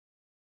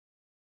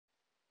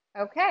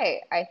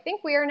Okay, I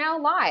think we are now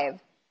live.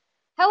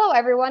 Hello,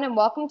 everyone, and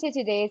welcome to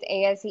today's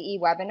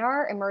ASCE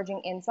webinar, Emerging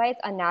Insights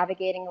on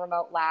Navigating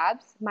Remote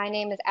Labs. My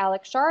name is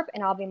Alex Sharp,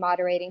 and I'll be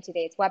moderating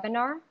today's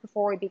webinar.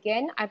 Before we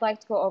begin, I'd like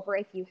to go over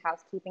a few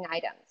housekeeping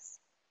items.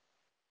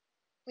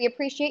 We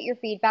appreciate your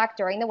feedback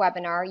during the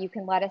webinar. You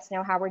can let us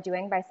know how we're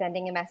doing by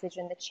sending a message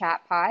in the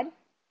chat pod.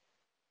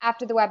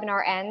 After the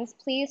webinar ends,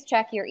 please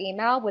check your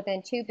email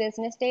within 2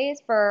 business days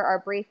for our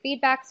brief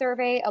feedback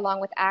survey, along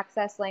with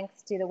access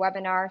links to the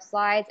webinar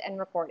slides and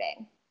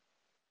recording.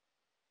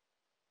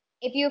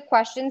 If you have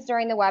questions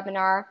during the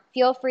webinar,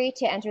 feel free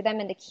to enter them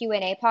in the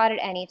Q&A pod at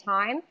any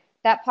time.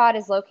 That pod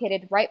is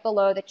located right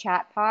below the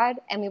chat pod,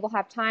 and we will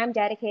have time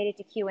dedicated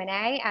to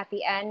Q&A at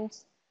the end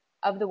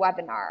of the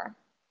webinar.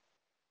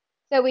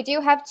 So we do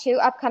have 2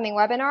 upcoming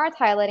webinars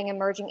highlighting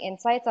emerging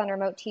insights on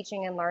remote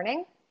teaching and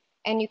learning,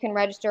 and you can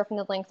register from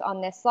the links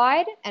on this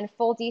slide, and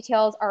full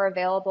details are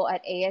available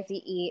at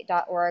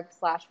asce.org/webinars.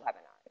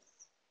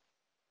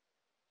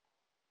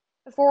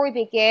 Before we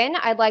begin,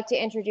 I'd like to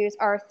introduce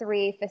our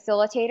 3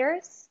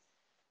 facilitators.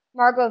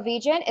 Margot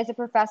Vigeant is a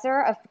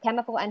professor of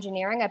chemical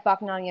engineering at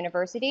Bucknell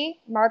University.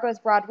 Margot's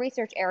broad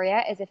research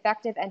area is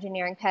effective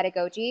engineering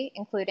pedagogy,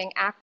 including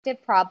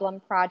active problem,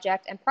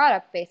 project, and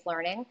product-based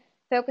learning,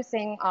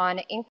 focusing on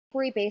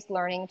inquiry-based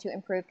learning to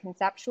improve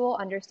conceptual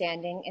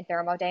understanding in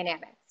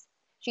thermodynamics.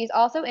 She's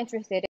also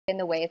interested in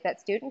the ways that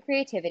student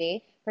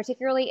creativity,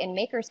 particularly in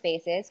maker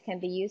spaces, can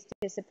be used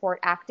to support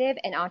active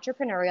and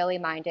entrepreneurially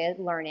minded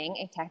learning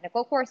in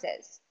technical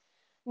courses.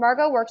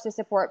 Margot works to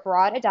support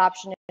broad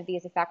adoption of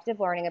these effective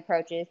learning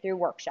approaches through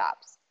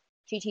workshops.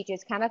 She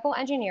teaches chemical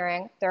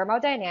engineering,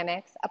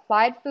 thermodynamics,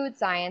 applied food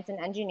science and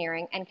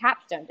engineering, and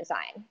capstone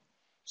design.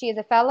 She is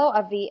a fellow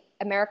of the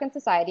American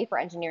Society for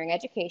Engineering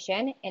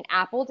Education, an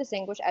Apple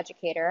Distinguished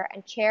Educator,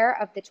 and chair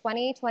of the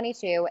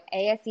 2022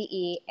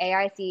 ASCE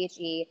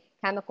AICHE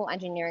Chemical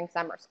Engineering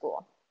Summer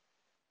School.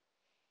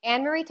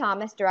 AnnMarie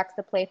Thomas directs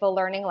the Playful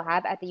Learning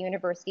Lab at the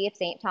University of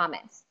St.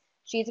 Thomas.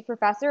 She is a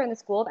professor in the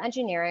School of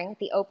Engineering,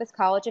 the Opus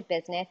College of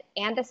Business,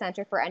 and the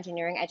Center for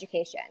Engineering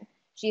Education.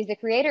 She is the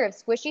creator of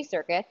Squishy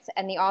Circuits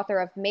and the author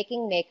of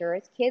Making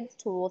Makers, Kids,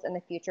 Tools, and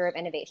the Future of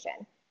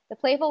Innovation. The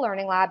Playful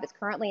Learning Lab is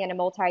currently in a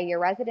multi-year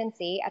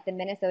residency at the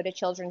Minnesota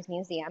Children's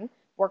Museum,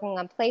 working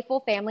on playful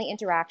family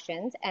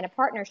interactions and a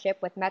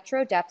partnership with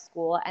Metro Deaf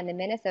School and the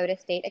Minnesota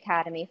State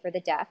Academy for the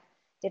Deaf,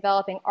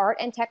 developing art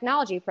and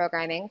technology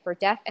programming for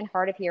deaf and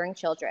hard of hearing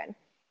children.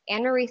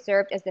 AnnMarie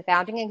served as the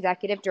founding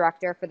executive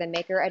director for the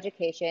Maker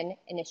Education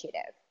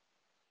Initiative.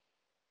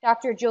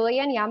 Dr.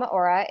 Julian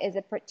Yamaura is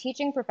a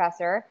teaching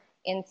professor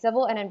in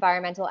civil and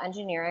environmental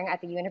engineering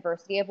at the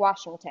University of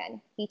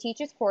Washington. He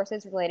teaches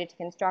courses related to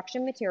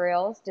construction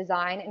materials,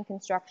 design and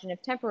construction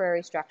of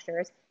temporary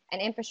structures, and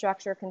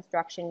infrastructure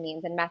construction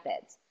means and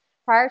methods.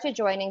 Prior to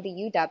joining the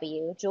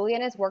UW,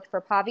 Julian has worked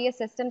for Pavia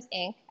Systems,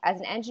 Inc.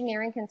 as an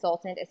engineering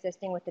consultant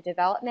assisting with the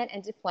development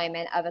and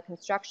deployment of a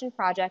construction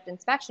project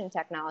inspection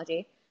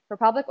technology for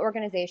public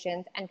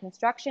organizations and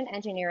construction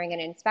engineering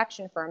and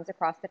inspection firms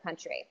across the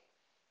country.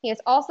 He has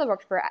also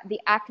worked for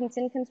the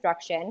Atkinson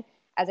Construction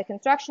as a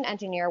construction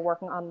engineer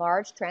working on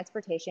large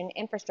transportation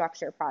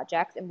infrastructure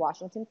projects in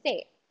Washington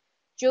State.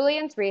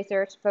 Julian's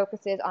research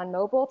focuses on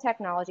mobile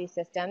technology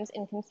systems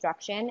in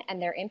construction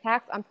and their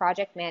impacts on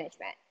project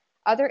management.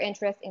 Other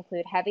interests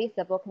include heavy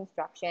civil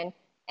construction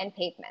and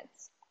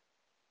pavements.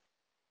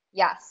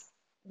 Yes,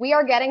 we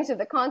are getting to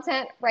the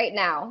content right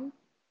now.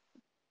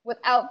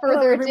 Without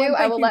further ado,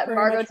 I will let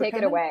Margot take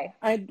it away.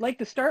 I'd like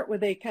to start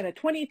with a kind of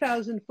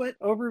 20,000-foot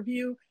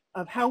overview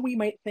of how we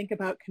might think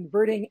about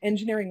converting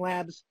engineering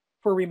labs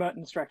for remote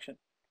instruction.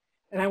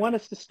 And I want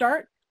us to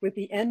start with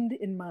the end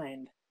in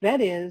mind. That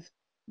is,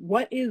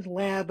 what is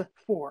lab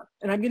for?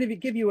 And I'm going to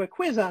give you a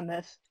quiz on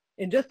this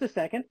in just a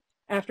second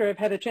after I've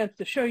had a chance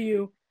to show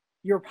you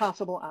your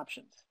possible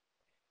options.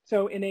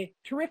 So in a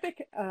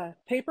terrific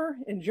paper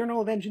in Journal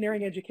of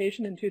Engineering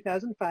Education in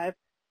 2005,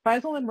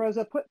 Faisal and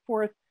Rosa put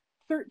forth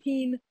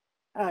 13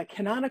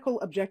 canonical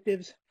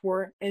objectives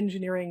for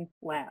engineering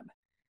lab.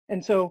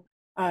 And so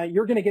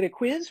you're going to get a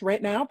quiz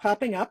right now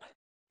popping up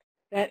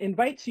that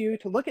invites you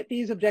to look at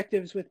these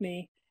objectives with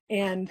me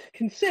and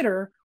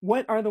consider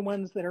what are the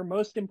ones that are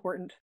most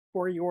important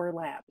for your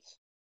labs.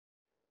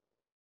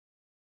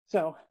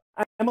 So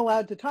I'm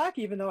allowed to talk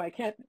even though I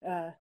can't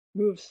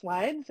move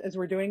slides as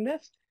we're doing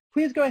this.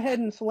 Please go ahead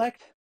and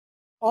select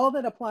all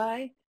that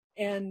apply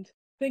and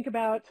think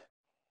about,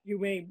 you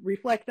may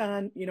reflect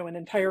on, an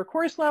entire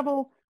course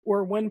level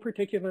or one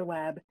particular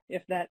lab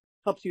if that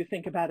helps you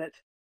think about it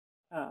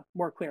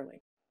more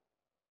clearly.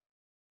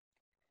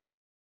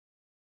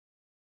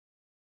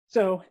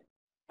 So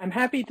I'm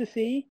happy to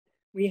see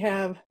we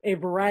have a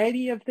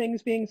variety of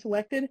things being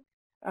selected.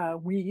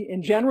 We,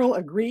 in general,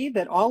 agree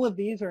that all of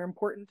these are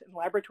important in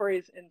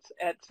laboratories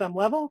at some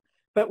level,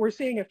 but we're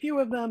seeing a few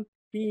of them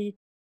be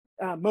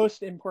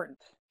most important.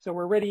 So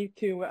we're ready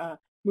to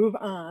move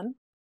on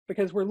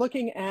because we're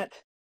looking at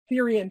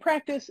theory and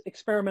practice,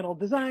 experimental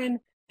design,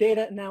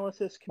 data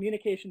analysis,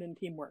 communication, and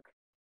teamwork.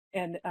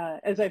 And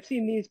as I've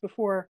seen these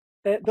before,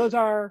 those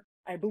are,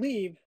 I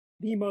believe,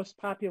 the most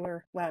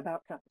popular lab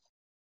outcomes.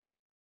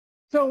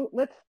 So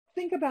let's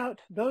think about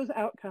those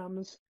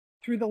outcomes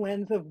through the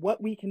lens of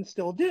what we can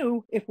still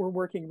do if we're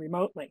working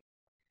remotely.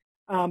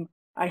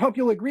 I hope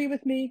you'll agree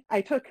with me.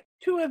 I took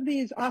two of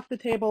these off the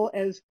table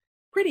as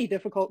pretty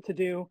difficult to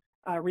do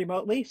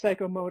remotely,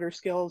 psychomotor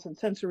skills and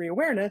sensory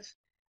awareness.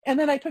 And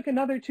then I took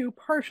another two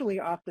partially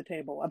off the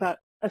table about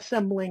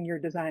assembling your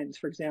designs,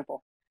 for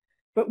example.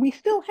 But we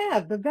still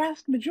have the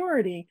vast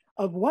majority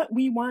of what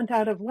we want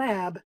out of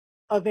lab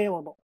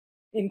available,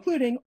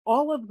 including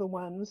all of the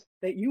ones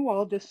that you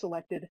all just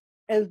selected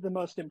as the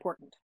most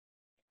important.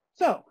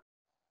 So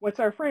what's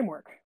our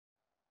framework?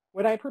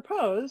 What I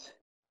propose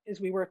is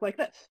we work like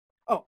this.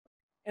 Oh,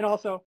 and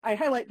also I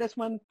highlight this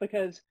one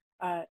because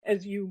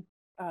as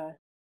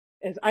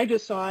I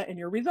just saw in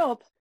your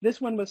results, this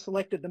one was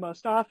selected the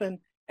most often,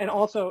 and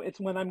also it's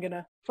one I'm going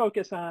to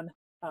focus on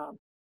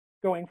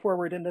going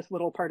forward in this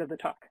little part of the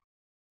talk.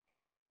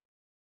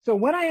 So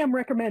what I am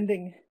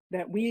recommending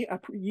that we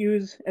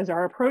use as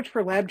our approach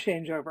for lab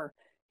changeover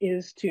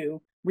is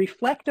to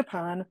reflect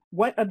upon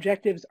what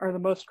objectives are the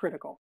most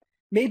critical.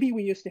 Maybe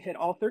we used to hit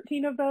all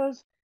 13 of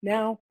those.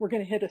 Now we're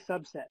going to hit a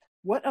subset.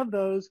 What of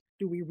those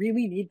do we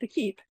really need to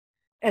keep?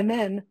 And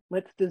then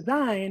let's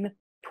design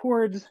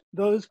towards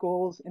those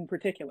goals in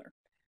particular.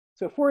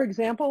 So for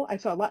example, I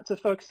saw lots of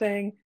folks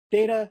saying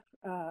data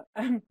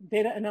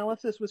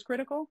analysis was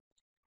critical.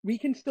 We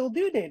can still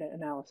do data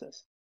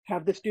analysis.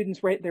 Have the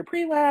students write their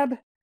pre-lab,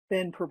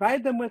 then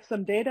provide them with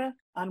some data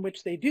on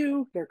which they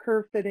do their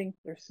curve fitting,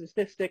 their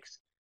statistics,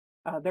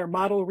 their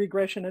model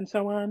regression, and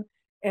so on,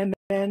 and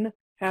then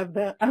have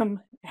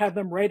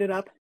them write it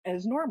up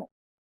as normal.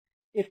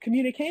 If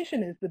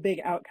communication is the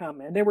big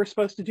outcome and they were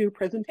supposed to do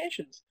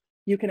presentations,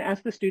 you can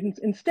ask the students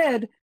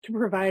instead to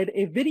provide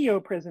a video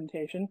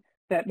presentation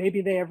that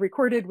maybe they have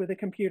recorded with a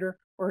computer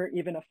or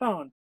even a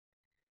phone.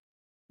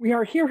 We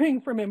are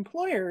hearing from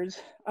employers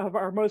of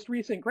our most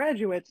recent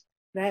graduates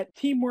that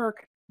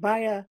teamwork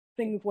via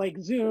things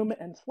like Zoom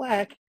and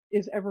Slack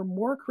is ever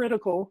more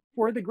critical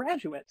for the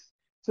graduates.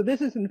 So this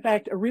is in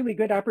fact a really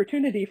good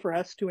opportunity for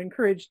us to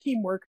encourage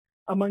teamwork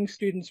among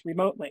students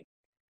remotely.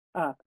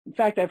 In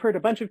fact, I've heard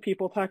a bunch of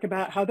people talk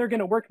about how they're going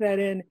to work that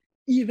in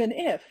even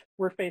if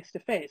we're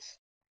face-to-face.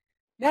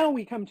 Now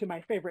we come to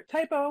my favorite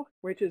typo,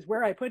 which is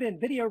where I put in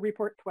video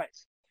report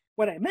twice.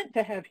 What I meant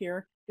to have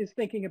here is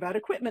thinking about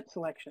equipment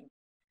selection.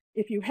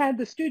 If you had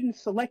the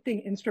students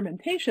selecting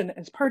instrumentation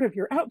as part of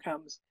your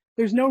outcomes,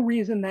 there's no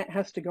reason that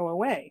has to go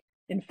away.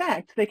 In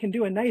fact, they can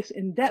do a nice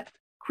in-depth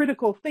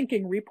critical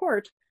thinking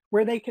report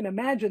where they can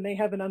imagine they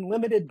have an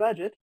unlimited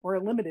budget or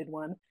a limited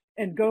one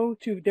and go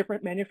to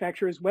different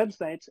manufacturers'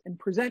 websites and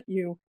present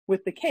you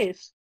with the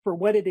case for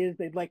what it is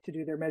they'd like to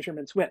do their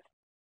measurements with.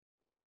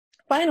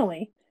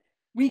 Finally,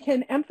 we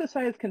can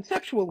emphasize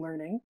conceptual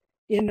learning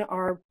in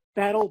our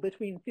battle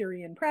between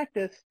theory and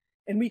practice,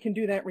 and we can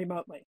do that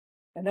remotely.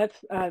 And that's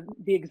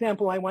the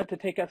example I want to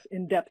take us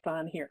in depth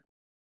on here.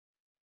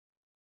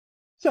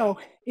 So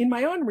in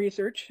my own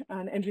research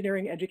on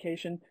engineering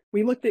education,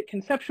 we looked at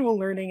conceptual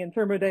learning in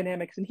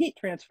thermodynamics and heat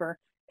transfer,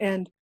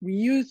 and we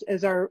used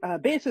as our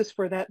basis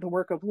for that the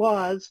work of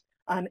Laws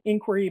on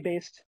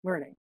inquiry-based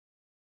learning.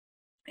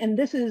 And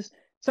this is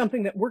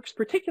something that works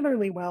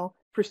particularly well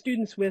for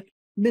students with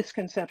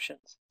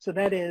misconceptions. So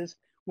that is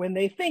when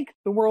they think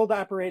the world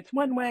operates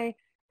one way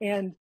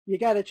and you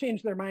got to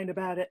change their mind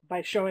about it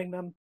by showing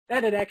them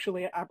that it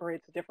actually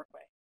operates a different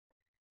way.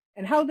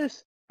 And how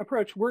this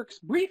approach works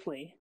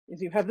briefly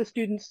is you have the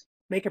students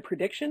make a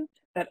prediction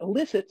that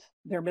elicits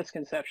their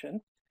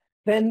misconception.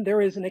 Then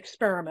there is an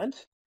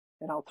experiment,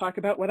 and I'll talk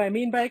about what I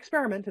mean by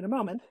experiment in a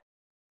moment,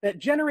 that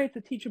generates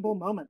a teachable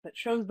moment that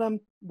shows them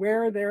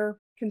where their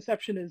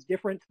conception is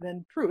different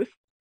than truth.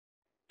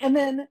 And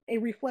then a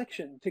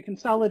reflection to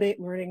consolidate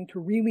learning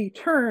to really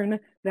turn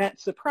that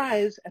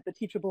surprise at the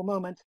teachable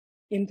moment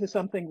into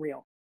something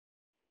real.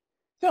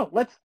 So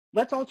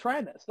let's all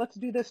try this. Let's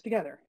do this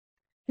together.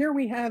 Here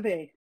we have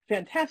a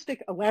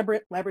fantastic,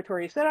 elaborate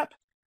laboratory setup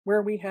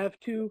where we have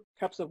 2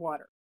 cups of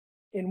water.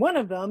 In one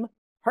of them,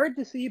 hard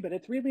to see, but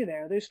it's really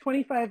there, there's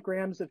 25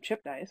 grams of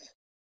chipped ice,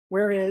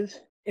 whereas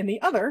in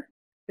the other,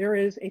 there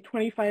is a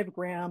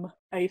 25-gram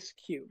ice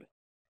cube.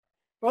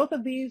 Both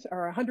of these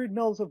are 100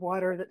 mils of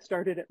water that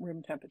started at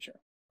room temperature.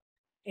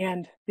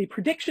 And the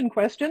prediction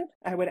question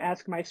I would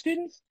ask my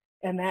students,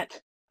 and that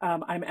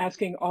I'm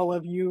asking all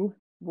of you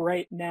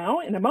right now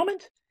in a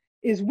moment,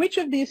 is which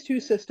of these 2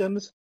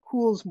 systems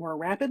cools more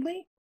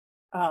rapidly,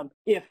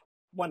 if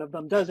one of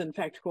them does in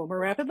fact cool more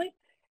rapidly,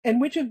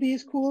 and which of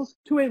these cools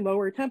to a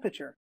lower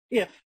temperature,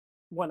 if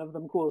one of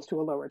them cools to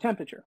a lower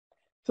temperature.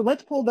 So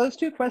let's pull those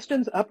 2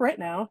 questions up right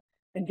now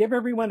and give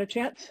everyone a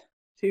chance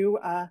to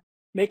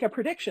make a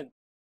prediction.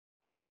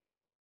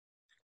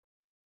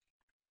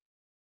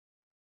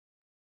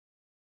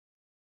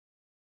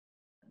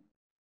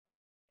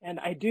 And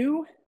I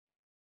do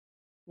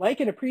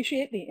like and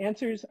appreciate the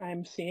answers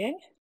I'm seeing.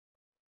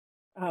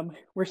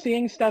 We're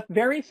seeing stuff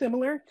very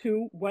similar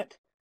to what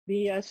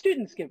the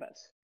students give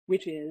us,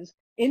 which is,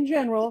 in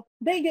general,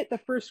 they get the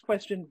first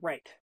question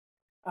right.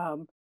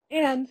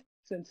 And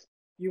since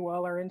you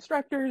all are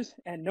instructors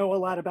and know a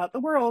lot about the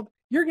world,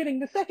 you're getting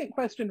the second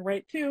question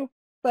right too,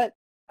 but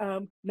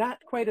not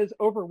quite as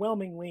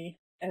overwhelmingly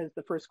as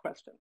the first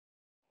question.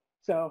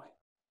 So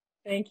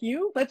thank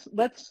you.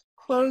 Let's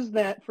close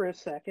that for a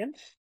second.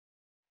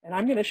 And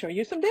I'm going to show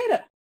you some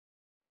data.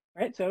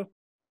 Right? So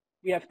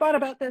we have thought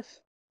about this.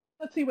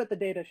 Let's see what the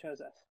data shows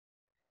us.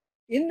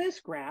 In this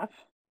graph,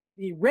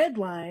 the red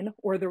line,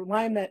 or the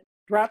line that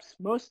drops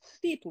most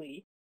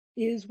steeply,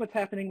 is what's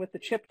happening with the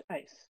chipped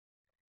ice.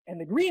 And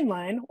the green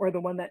line, or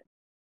the one that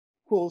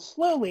cools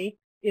slowly,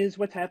 is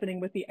what's happening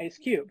with the ice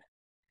cube.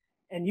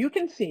 And you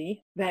can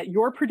see that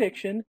your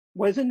prediction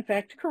was in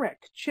fact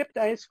correct. Chipped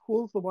ice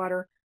cools the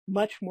water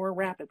much more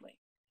rapidly.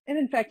 And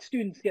in fact,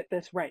 students get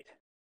this right.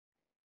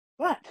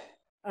 But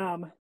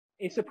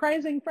a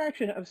surprising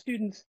fraction of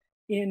students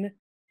in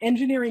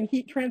engineering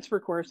heat transfer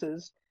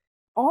courses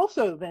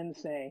also then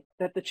say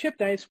that the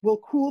chipped ice will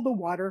cool the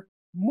water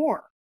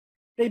more.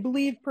 They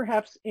believe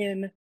perhaps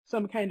in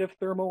some kind of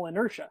thermal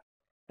inertia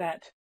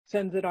that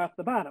sends it off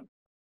the bottom.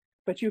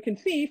 But you can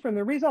see from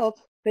the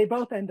results, they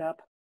both end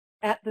up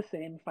at the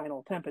same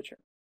final temperature.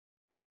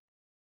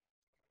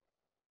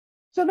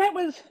 So that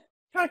was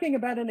talking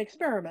about an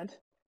experiment,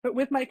 but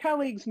with my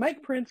colleagues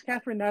Mike Prince,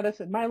 Catherine Nadas,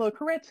 and Milo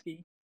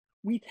Koretsky,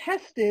 we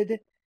tested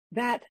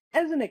that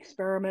as an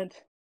experiment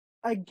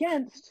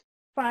against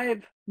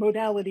 5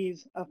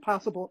 modalities of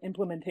possible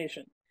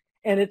implementation.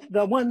 And it's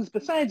the ones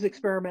besides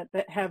experiment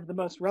that have the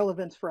most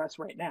relevance for us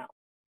right now.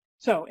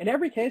 So in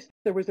every case,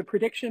 there was a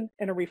prediction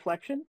and a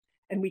reflection,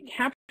 and we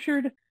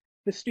captured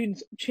the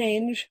students'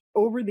 change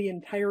over the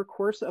entire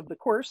course of the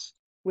course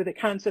with a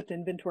concept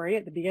inventory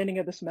at the beginning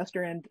of the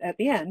semester and at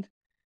the end.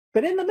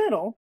 But in the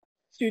middle,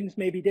 students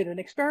maybe did an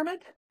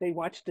experiment, they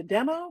watched a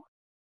demo,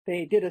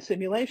 they did a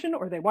simulation,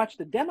 or they watched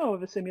a demo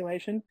of a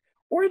simulation,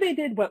 or they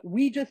did what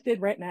we just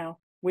did right now,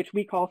 which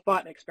we call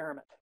thought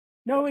experiment.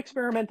 No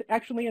experiment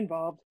actually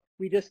involved.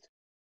 We just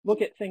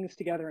look at things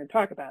together and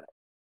talk about it.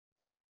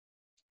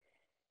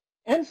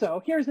 And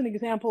so here's an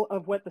example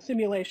of what the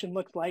simulation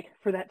looks like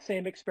for that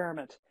same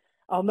experiment.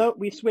 I'll note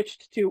we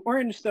switched to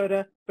orange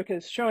soda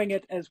because showing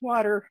it as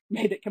water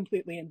made it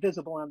completely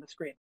invisible on the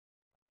screen.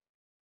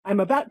 I'm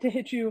about to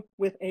hit you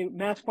with a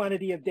mass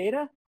quantity of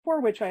data,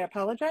 for which I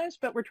apologize,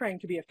 but we're trying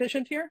to be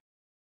efficient here.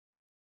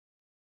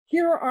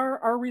 Here are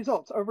our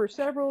results over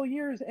several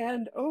years,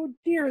 and oh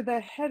dear, the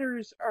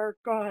headers are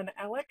gone,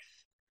 Alex.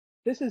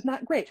 This is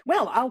not great.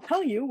 Well, I'll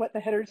tell you what the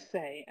headers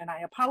say, and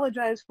I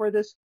apologize for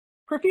this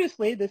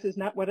profusely. This is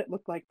not what it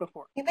looked like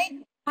before. You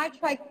might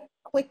try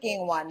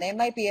clicking one. They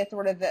might be a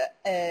sort of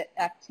a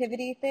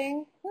activity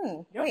thing.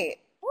 Yep. Wait.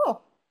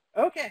 Oh.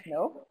 Okay.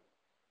 Nope.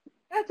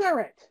 That's all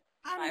right.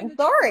 I'm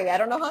sorry. I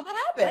don't know how that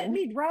happened. Let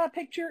me draw a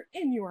picture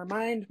in your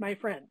mind, my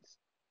friends.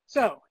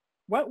 So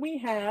what we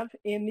have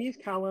in these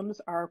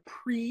columns are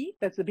pre,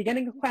 that's the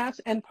beginning of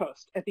class, and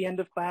post at the end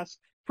of class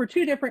for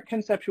 2 different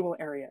conceptual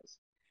areas.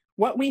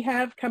 What we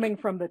have coming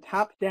from the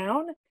top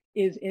down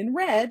is in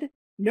red,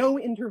 no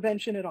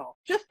intervention at all,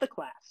 just the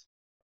class.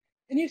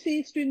 And you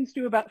see students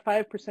do about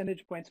 5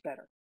 percentage points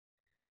better.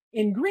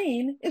 In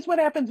green is what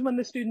happens when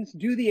the students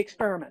do the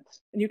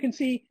experiments. And you can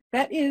see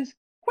that is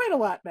quite a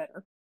lot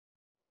better.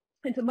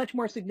 It's a much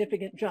more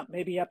significant jump,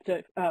 maybe up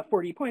to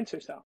 40 points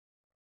or so.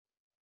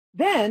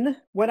 Then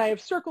what I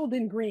have circled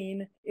in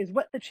green is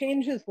what the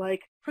change is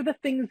like for the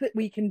things that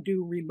we can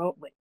do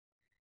remotely.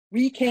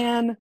 We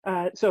can,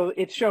 so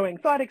it's showing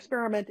thought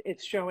experiment,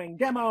 it's showing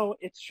demo,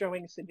 it's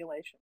showing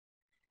simulation.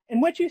 And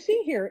what you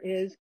see here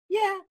is,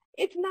 yeah,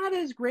 it's not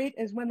as great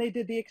as when they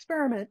did the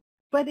experiment,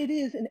 but it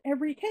is in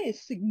every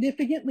case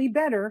significantly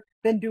better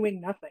than doing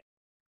nothing.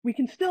 We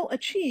can still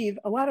achieve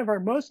a lot of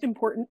our most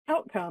important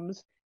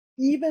outcomes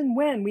even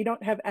when we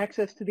don't have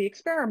access to the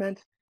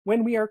experiment,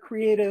 when we are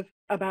creative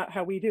about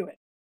how we do it.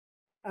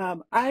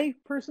 I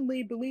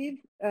personally believe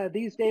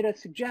these data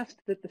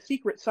suggest that the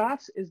secret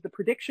sauce is the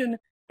prediction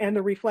and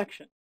the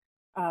reflection.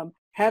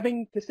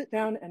 Having to sit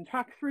down and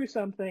talk through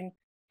something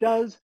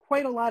does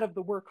quite a lot of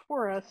the work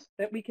for us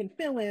that we can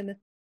fill in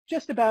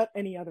just about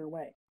any other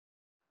way.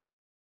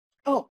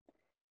 Oh,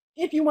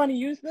 if you want to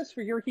use this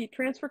for your heat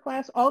transfer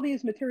class, all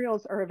these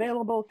materials are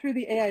available through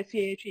the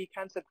AICHE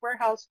Concept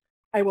Warehouse.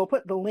 I will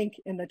put the link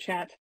in the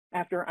chat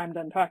after I'm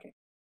done talking.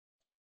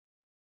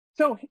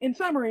 So in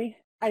summary,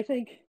 I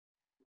think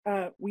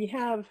we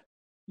have,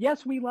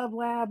 yes, we love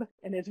lab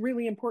and it's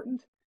really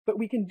important, but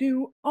we can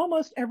do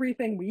almost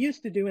everything we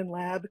used to do in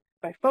lab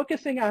by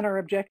focusing on our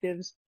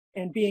objectives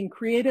and being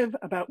creative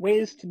about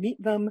ways to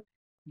meet them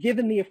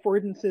given the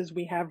affordances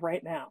we have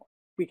right now.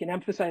 We can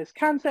emphasize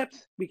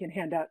concepts, we can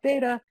hand out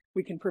data,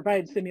 we can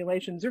provide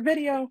simulations or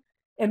video,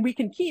 and we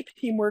can keep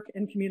teamwork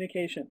and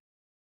communication.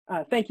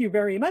 Thank you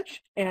very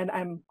much, and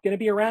I'm going to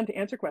be around to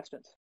answer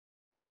questions.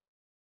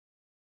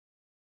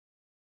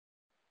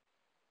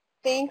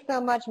 Thanks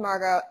so much,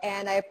 Margot.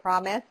 And I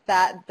promise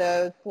that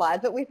those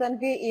slides that we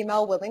send via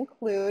email will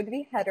include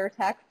the header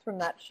text from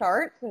that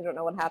chart. I don't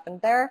know what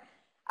happened there.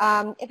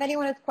 If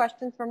anyone has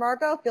questions for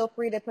Margot, feel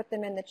free to put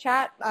them in the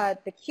chat,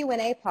 the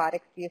Q&A pod,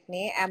 excuse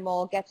me, and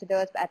we'll get to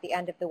those at the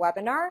end of the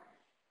webinar.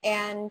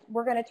 And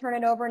we're going to turn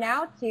it over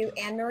now to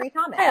AnnMarie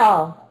Thomas. Hi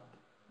all.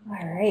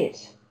 All right.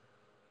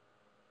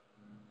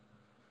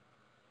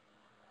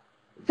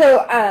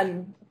 So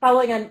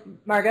following on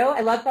Margot,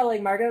 I love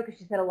following Margot because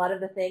she said a lot of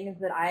the things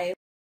that I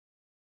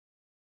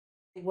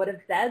would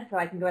have said, so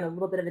I can go in a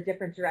little bit of a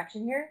different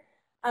direction here.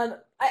 I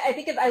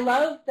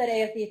love that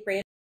ASC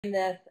framed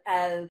this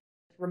as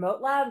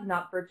remote labs,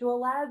 not virtual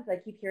labs. I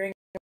keep hearing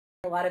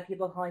a lot of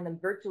people calling them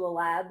virtual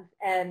labs,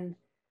 and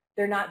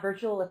they're not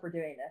virtual if we're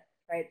doing this,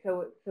 right?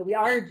 So we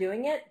are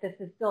doing it. This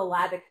is still a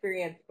lab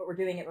experience, but we're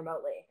doing it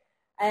remotely.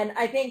 And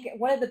I think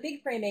one of the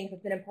big framings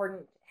that's been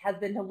important has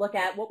been to look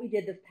at what we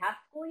did this past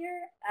school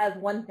year as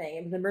one thing.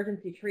 It was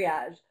emergency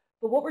triage.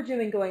 But what we're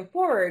doing going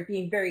forward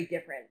being very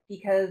different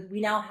because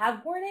we now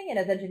have warning, and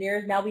as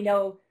engineers, now we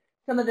know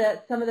some of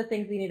the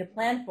things we need to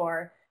plan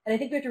for. And I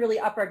think we have to really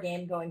up our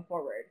game going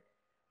forward.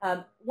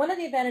 One of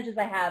the advantages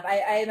I have, I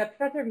am a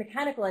professor of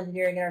mechanical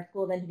engineering in our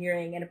School of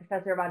Engineering and a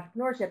professor of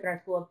entrepreneurship in our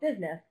School of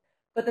Business.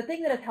 But the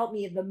thing that has helped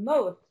me the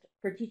most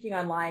for teaching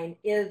online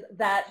is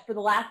that for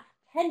the last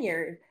 10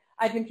 years,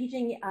 I've been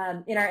teaching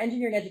in our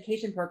engineering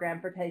education program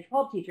for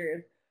K-12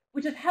 teachers,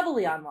 which is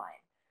heavily online.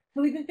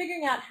 So we've been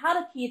figuring out how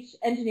to teach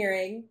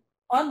engineering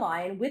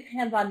online with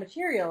hands-on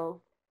materials,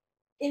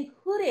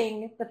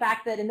 including the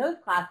fact that in those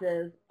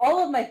classes, all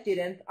of my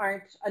students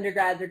aren't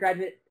undergrads or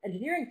graduate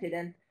engineering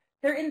students,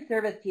 they're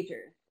in-service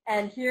teachers.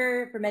 And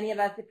here, for many of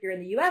us, if you're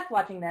in the US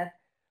watching this,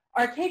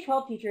 our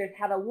K-12 teachers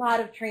have a lot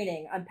of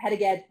training on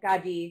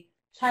pedagogy,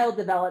 child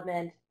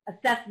development,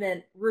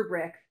 assessment,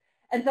 rubrics.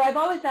 And so I've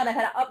always found I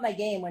had to up my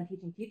game when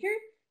teaching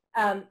teachers,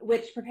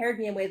 which prepared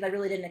me in ways I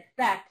really didn't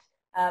expect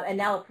and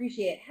now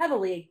appreciate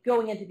heavily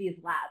going into these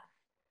labs.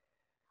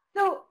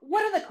 So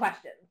what are the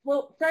questions?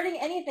 Well, starting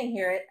anything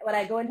here when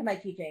I go into my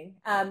teaching,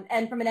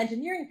 and from an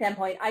engineering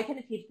standpoint, I tend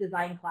to teach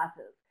design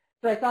classes.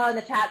 So I saw in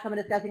the chat someone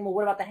discussing, well,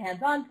 what about the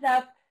hands-on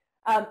stuff?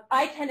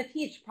 I tend to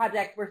teach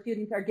projects where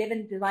students are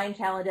given design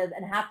challenges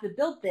and have to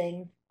build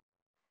things,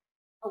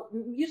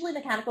 usually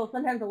mechanical,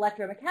 sometimes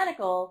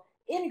electromechanical,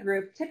 in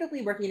groups,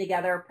 typically working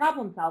together,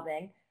 problem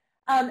solving.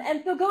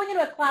 And so going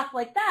into a class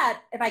like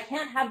that, if I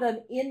can't have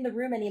them in the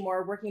room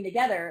anymore working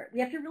together,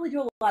 we have to really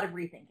do a lot of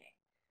rethinking.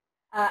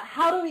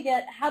 How do we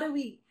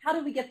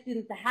get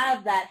students to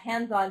have that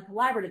hands-on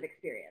collaborative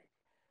experience?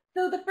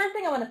 So the first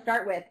thing I want to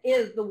start with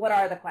is the what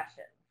are the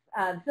questions.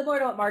 Similar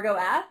to what Margot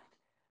asked,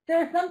 there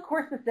are some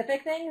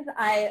course-specific things.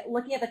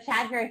 Looking at the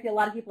chat here, I see a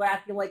lot of people are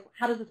asking, like,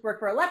 how does this work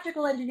for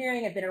electrical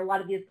engineering? I've been in a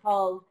lot of these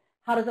calls.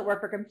 How does it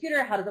work for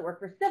computer? How does it work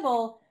for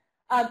civil?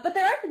 But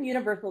there are some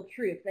universal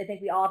truths I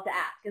think we all have to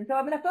ask. And so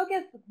I'm going to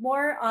focus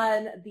more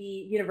on the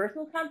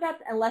universal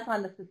concepts and less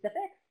on the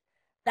specifics.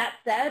 That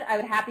said, I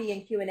would happy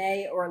in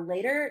Q&A or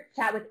later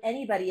chat with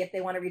anybody if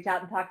they want to reach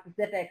out and talk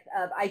specifics.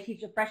 I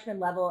teach a freshman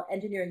level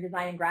engineering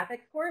design and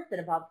graphics course that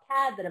involves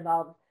CAD, that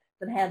involves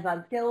some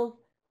hands-on skills.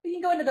 We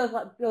can go into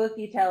those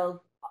details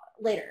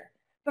later.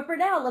 But for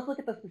now, let's look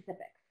at the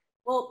specifics.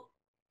 Well,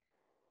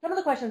 some of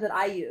the questions that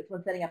I use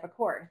when setting up a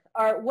course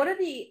are, what are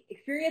the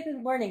experiences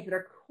and learnings that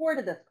are core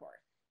to this course?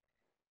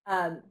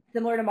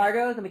 Similar to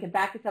Margot's, and we can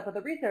back this up with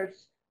the research,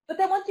 but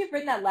then once you've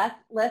written that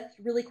list,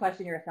 really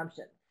question your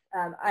assumptions.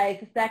 I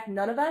suspect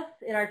none of us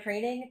in our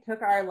training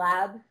took our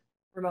labs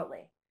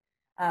remotely,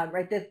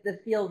 right? This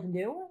feels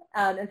new,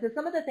 and so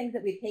some of the things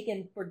that we've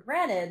taken for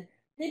granted,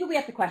 maybe we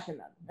have to question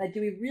them.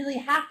 Do we really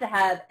have to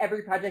have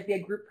every project be a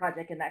group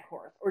project in that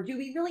course? Or do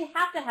we really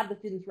have to have the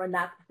students run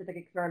that specific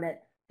experiment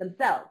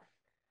themselves?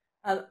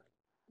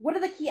 What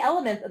are the key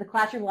elements of the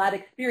classroom lab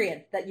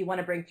experience that you want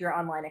to bring to your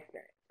online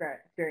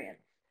experience?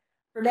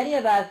 For many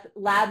of us,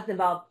 labs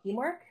involve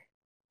teamwork,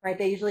 right?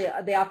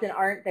 They often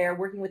aren't, they're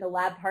working with a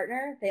lab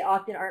partner. They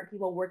often aren't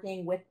people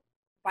working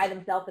by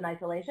themselves in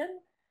isolation.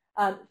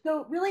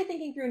 So really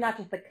thinking through not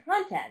just the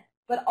content,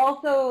 but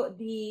also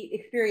the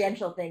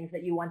experiential things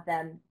that you want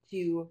them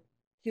to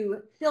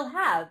still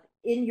have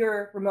in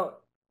your remote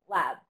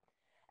lab.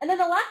 And then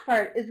the last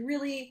part is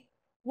really,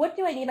 what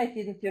do I need my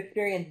students to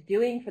experience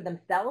doing for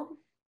themselves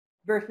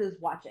versus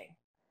watching?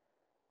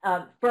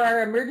 For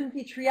our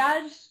emergency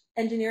triage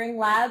engineering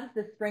labs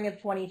this spring of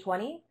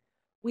 2020,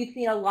 we've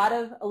seen a lot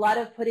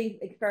of putting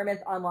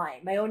experiments online.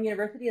 My own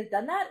university has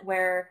done that,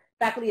 where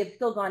faculty have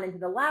still gone into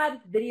the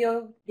labs,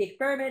 video the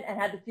experiment, and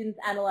had the students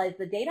analyze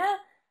the data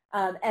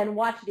and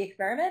watch the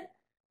experiment.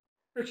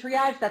 For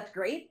triage, that's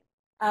great.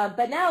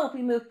 But now if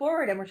we move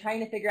forward and we're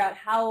trying to figure out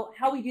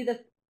how we do this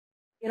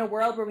in a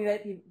world where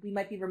we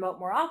might be remote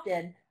more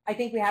often, I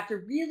think we have to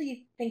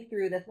really think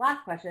through this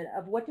last question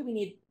of what do we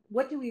need,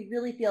 what do we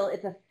really feel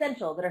it's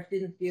essential that our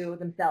students do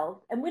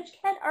themselves, and which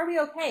are we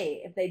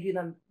okay if they do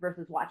them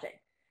versus watching?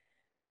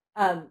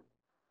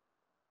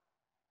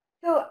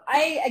 So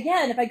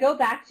again, if I go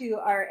back to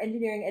our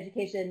engineering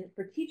education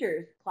for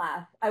teachers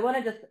class, I want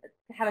to just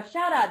have a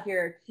shout out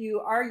here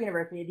to our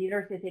university, the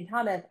University of St.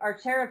 Thomas, our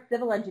chair of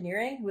civil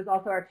engineering, who is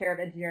also our chair of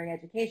engineering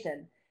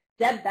education,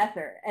 Deb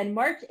Besser. And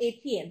March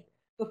 18th,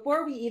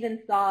 before we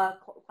even saw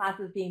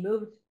classes being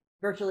moved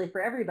virtually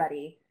for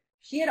everybody,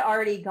 she had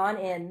already gone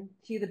in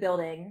to the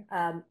building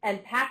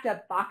and packed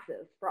up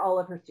boxes for all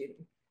of her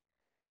students.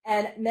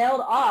 and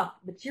mailed off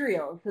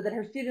materials so that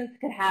her students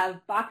could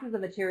have boxes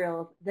of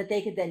materials that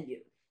they could then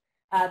use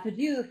to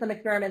do some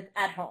experiments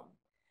at home.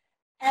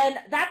 And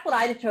that's what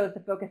I chose to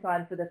focus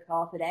on for this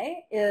call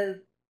today is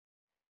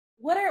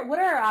what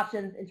are our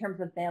options in terms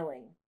of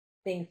mailing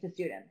things to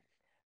students?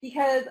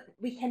 Because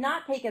we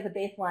cannot take as a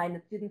baseline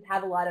that students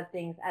have a lot of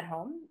things at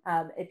home.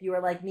 If you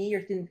are like me,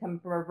 your students come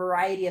from a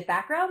variety of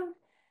backgrounds,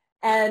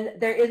 and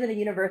there isn't a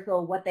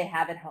universal what they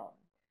have at home.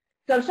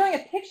 So I'm showing a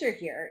picture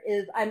here.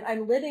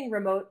 I'm living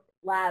remote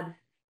labs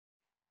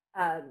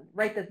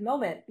right this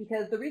moment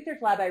because the research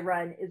lab I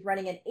run is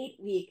running an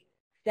 8-week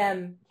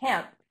STEM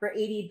camp for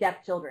 80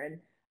 deaf children,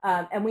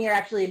 and we are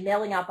actually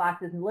mailing out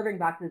boxes and delivering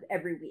boxes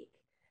every week.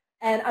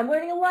 And I'm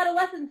learning a lot of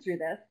lessons through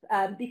this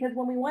because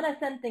when we want to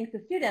send things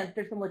to students,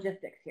 there's some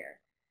logistics here.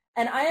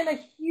 And I am a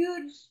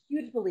huge,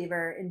 huge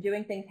believer in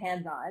doing things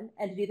hands-on.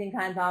 And to do things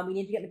hands-on, we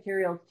need to get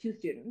materials to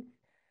students.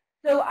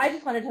 So I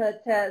just wanted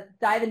to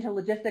dive into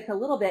logistics a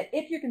little bit.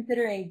 If you're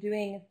considering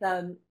doing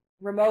some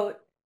remote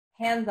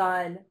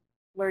hands-on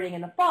learning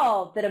in the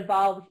fall that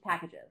involves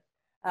packages.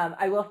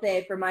 I will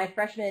say for my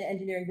freshman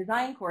engineering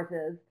design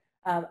courses,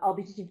 I'll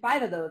be teaching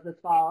 5 of those this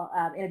fall,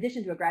 in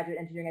addition to a graduate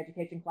engineering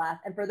education class.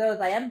 And for those,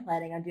 I am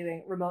planning on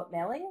doing remote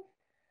mailings.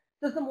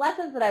 So some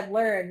lessons that I've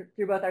learned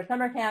through both our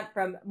summer camp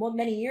from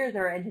many years of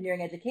our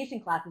engineering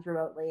education classes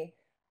remotely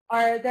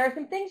are there are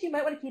some things you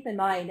might want to keep in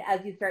mind as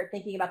you start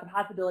thinking about the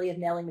possibility of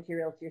mailing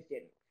materials to your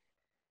students.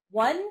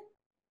 One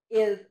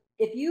is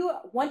if you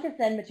want to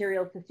send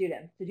materials to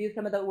students to do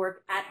some of the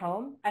work at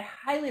home, I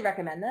highly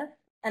recommend this.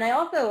 And I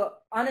also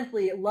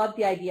honestly love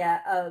the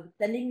idea of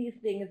sending these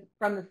things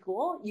from the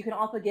school. You can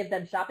also give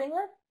them shopping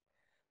lists.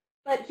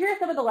 But here are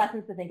some of the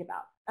lessons to think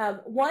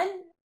about. One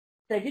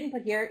that I didn't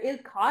put here is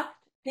cost.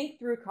 Think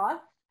through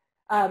cost.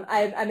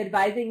 I'm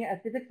advising a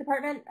physics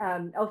department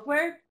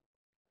elsewhere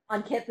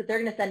on kits that they're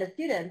going to send to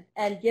students.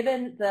 And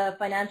given the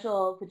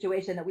financial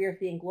situation that we are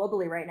seeing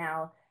globally right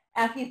now,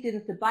 asking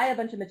students to buy a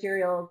bunch of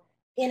materials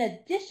in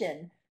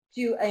addition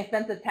to an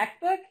expensive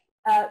textbook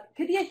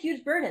could be a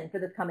huge burden for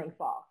this coming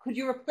fall. Could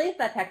you replace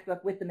that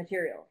textbook with the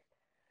materials?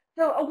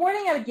 So a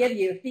warning I would give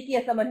you, speaking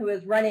as someone who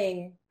is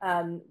running,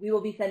 we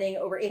will be sending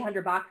over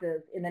 800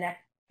 boxes in the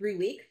next 3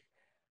 weeks.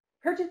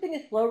 Purchasing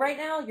is slow right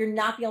now. You're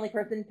not the only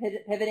person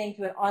pivoting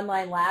to an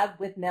online lab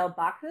with mailed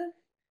boxes.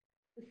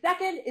 The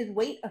second is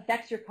weight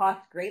affects your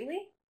costs greatly.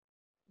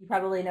 You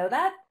probably know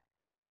that.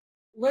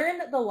 Learn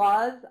the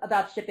laws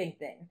about shipping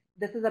things.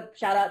 This is a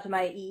shout out to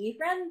my EE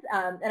friends,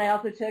 and I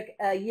also took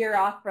a year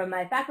off from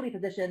my faculty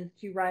positions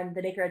to run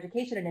the Maker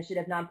Education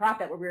Initiative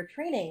nonprofit where we were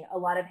training a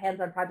lot of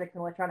hands-on projects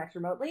in electronics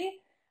remotely.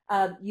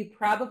 You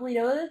probably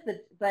know this,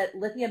 but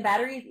lithium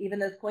batteries, even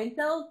those coin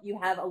cells, you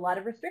have a lot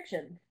of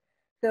restrictions.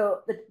 So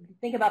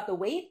think about the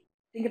weight,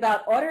 think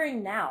about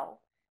ordering now,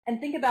 and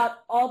think about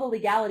all the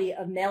legality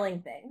of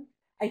mailing things.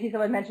 I see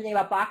someone mentioning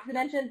about box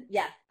dimensions.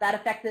 Yes, that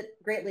affects it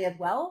greatly as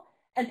well.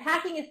 And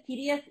packing is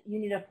tedious. You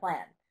need a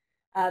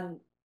plan.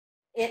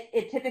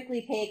 It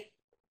typically takes,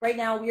 right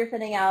now we are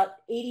sending out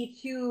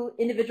 82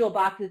 individual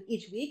boxes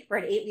each week for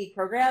an 8-week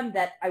program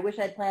that I wish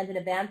I'd planned in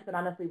advance, but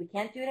honestly we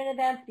can't do it in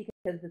advance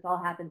because this all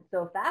happens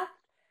so fast.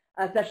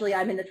 Especially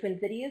I'm in the Twin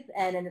Cities,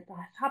 and at the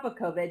top of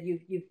COVID,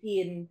 you've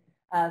seen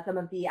some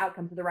of the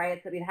outcomes of the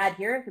riots that we've had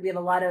here. So we have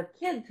a lot of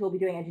kids who will be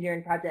doing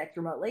engineering projects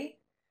remotely.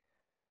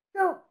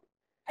 So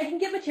I can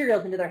get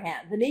materials into their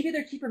hands, and maybe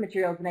they're cheaper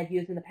materials than I've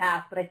used in the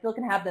past, but I still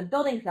can have them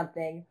building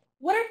something.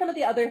 What are some of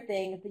the other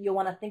things that you'll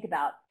want to think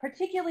about,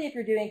 particularly if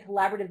you're doing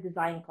collaborative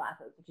design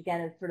classes, which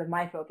again is sort of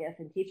my focus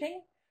in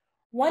teaching?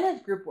 One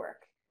is group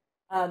work.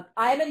 I'm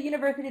at a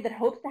university that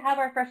hopes to have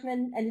our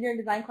freshman engineering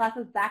design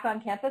classes back on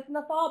campus in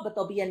the fall, but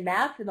they'll be in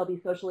masks and they'll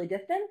be socially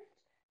distanced.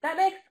 That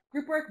makes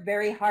group work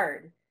very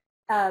hard.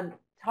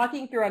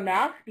 Talking through a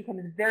mask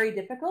becomes very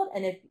difficult,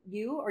 and if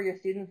you or your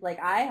students like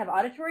I have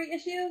auditory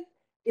issues,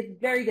 it's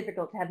very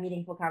difficult to have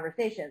meaningful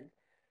conversations.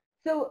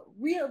 So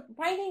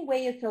finding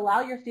ways to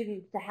allow your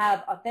students to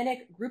have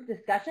authentic group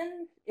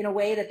discussions in a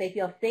way that they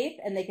feel safe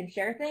and they can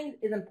share things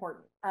is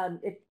important.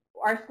 If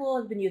our school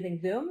has been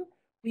using Zoom,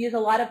 we use a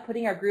lot of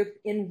putting our groups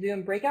in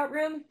Zoom breakout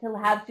rooms to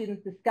have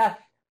students discuss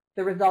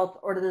the results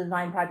or the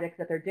design projects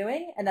that they're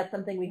doing, and that's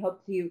something we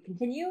hope to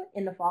continue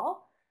in the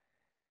fall.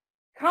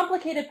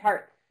 Complicated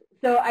parts.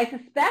 So I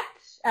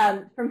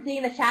suspect, from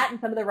seeing the chat and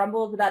some of the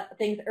rumbles about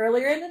things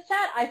earlier in this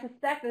chat, I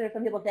suspect that there's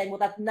some people saying, well,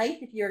 that's nice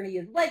if you're going to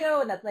use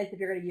Lego, and that's nice if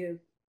you're going to use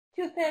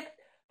toothpicks,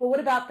 but what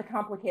about the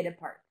complicated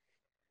parts?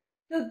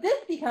 So this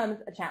becomes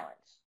a challenge.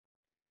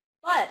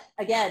 But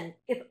again,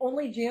 it's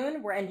only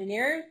June. We're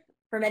engineers.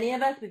 For many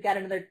of us, we've got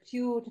another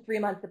 2 to 3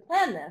 months to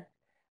plan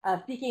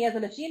this. Speaking as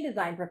a machine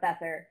design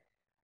professor,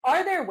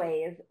 are there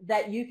ways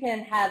that you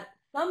can have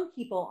some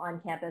people on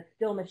campus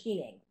still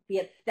machining, be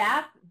it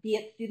staff, be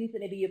it students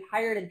that maybe you've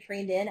hired and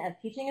trained in as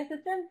teaching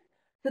assistants,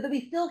 so that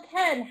we still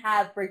can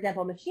have, for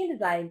example, machine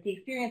design, the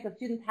experience of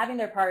students having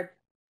their parts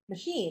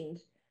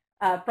machined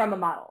from a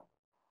model.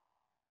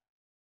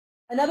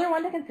 Another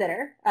one to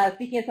consider,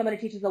 speaking as someone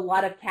who teaches a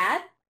lot of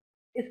CAD,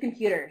 is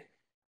computers.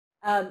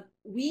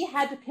 we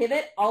had to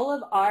pivot all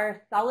of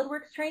our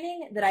SolidWorks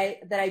training that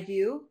I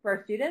do for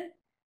our students.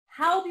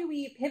 How do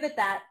we pivot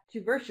that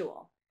to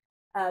virtual?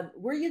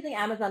 We're using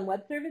Amazon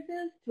Web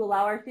Services to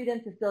allow our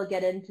students to still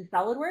get into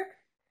SolidWorks,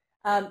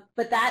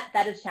 but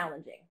that is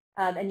challenging.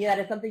 And that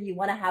is something you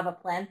want to have a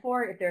plan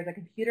for if there's a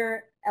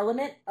computer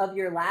element of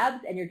your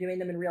labs and you're doing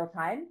them in real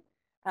time.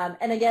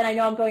 And again, I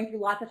know I'm going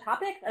through lots of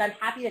topics, and I'm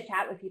happy to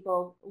chat with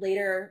people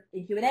later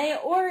in Q&A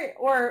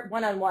or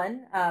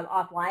one-on-one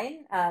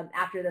offline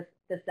after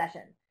this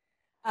session.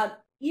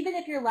 Even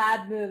if your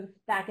lab moves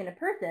back into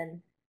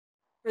person,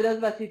 for those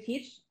of us who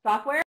teach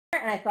software,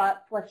 and I saw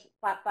it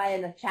flap by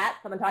in the chat,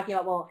 someone talking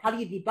about, well, how do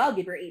you debug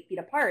if you're 8 feet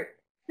apart?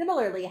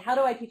 Similarly, how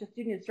do I teach a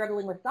student who's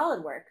struggling with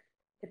SolidWorks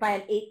if I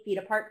am 8 feet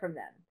apart from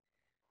them?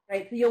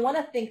 Right? So you'll want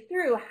to think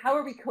through, how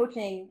are we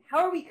coaching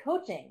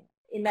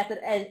in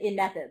methods?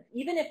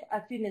 Even if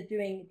a student is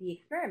doing the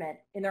experiment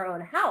in their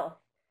own house,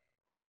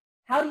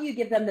 how do you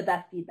give them the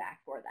best feedback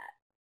for that?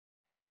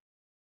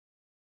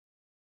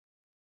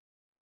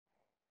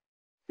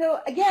 So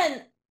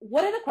again,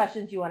 what are the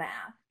questions you want to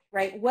ask,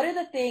 right? What are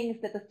the things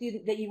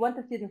that you want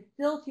the students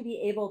still to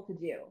be able to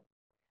do?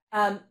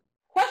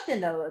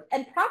 Question those,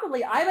 and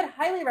probably I would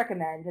highly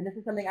recommend, and this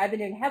is something I've been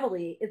doing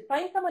heavily, is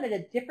find someone at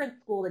a different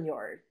school than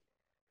yours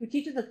who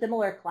teaches a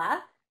similar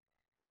class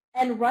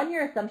and run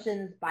your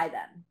assumptions by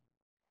them.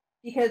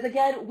 Because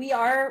again, we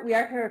are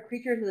kind of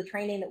creatures of the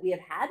training that we have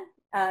had,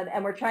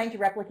 and we're trying to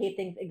replicate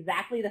things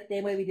exactly the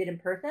same way we did in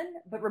person,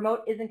 but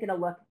remote isn't going to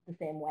look the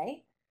same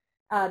way.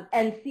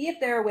 And see if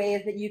there are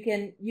ways that you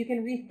can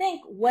rethink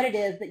what it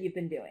is that you've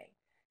been doing.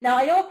 Now,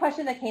 I know a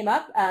question that came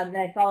up, and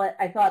I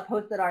saw it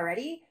posted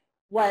already,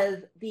 was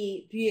do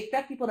you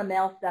expect people to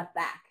mail stuff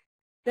back?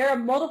 There are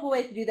multiple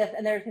ways to do this,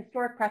 and there's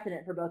historic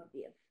precedent for both of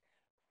these.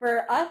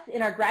 For us,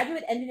 in our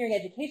graduate engineering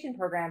education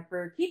program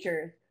for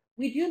teachers,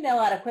 we do mail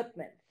out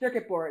equipment,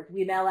 circuit boards.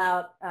 We mail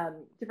out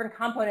different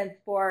components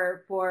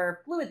for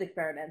fluids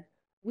experiments.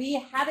 We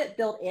have it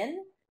built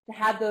in to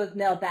have those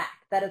mailed back.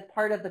 That is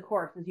part of the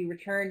course, as you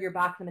return your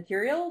box of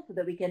materials so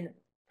that we can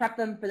prep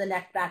them for the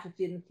next batch of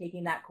students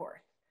taking that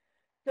course.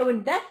 So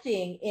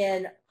investing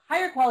in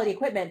higher quality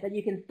equipment that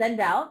you can send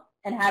out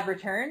and have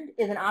returned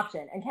is an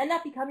option. And can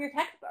that become your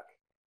textbook?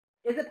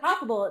 Is it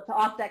possible to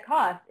offset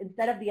costs?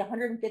 Instead of the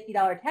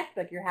 $150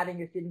 textbook you're having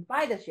your students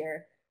buy this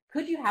year,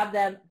 could you have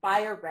them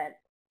buy or rent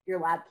your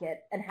lab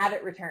kit and have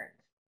it returned?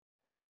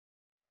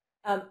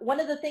 One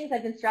of the things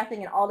I've been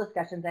stressing in all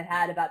discussions I've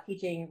had about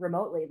teaching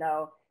remotely,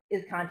 though,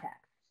 is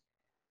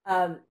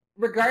context.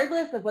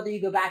 Regardless of whether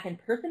you go back in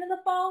person in the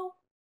fall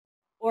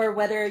or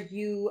whether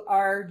you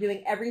are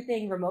doing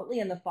everything remotely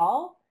in the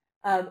fall,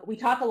 we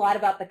talk a lot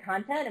about the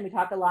content and we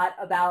talk a lot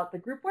about the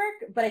group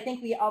work, but I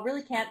think we all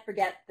really can't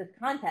forget this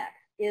context,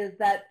 is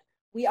that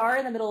we are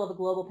in the middle of a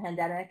global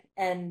pandemic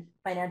and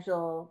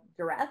financial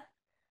duress.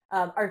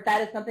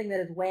 That is something that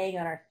is weighing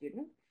on our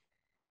students.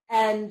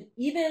 And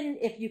even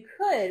if you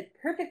could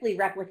perfectly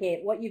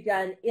replicate what you've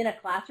done in a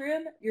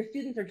classroom, your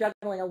students are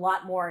juggling a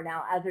lot more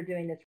now as they're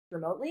doing this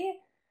remotely.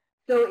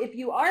 So if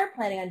you are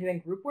planning on doing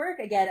group work,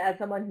 again, as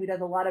someone who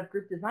does a lot of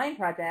group design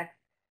projects,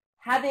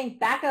 having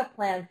backup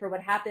plans for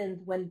what happens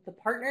when the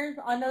partners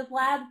on those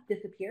labs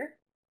disappear,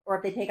 or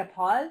if they take a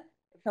pause,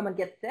 if someone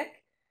gets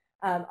sick.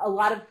 A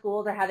lot of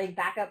schools are having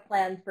backup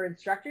plans for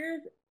instructors.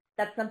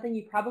 That's something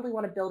you probably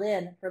want to build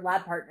in for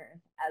lab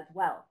partners as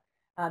well.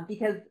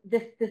 Because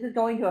this is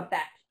going to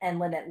affect and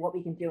limit what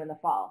we can do in the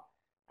fall.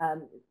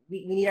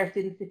 We need our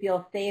students to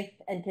feel safe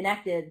and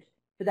connected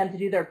for them to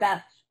do their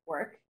best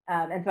work.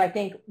 And so I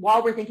think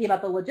while we're thinking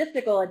about the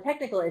logistical and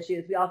technical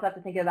issues, we also have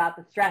to think about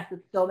the stress that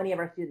so many of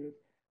our students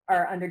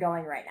are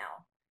undergoing right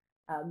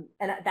now.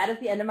 And that is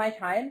the end of my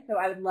time, so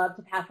I would love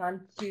to pass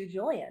on to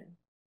Julian.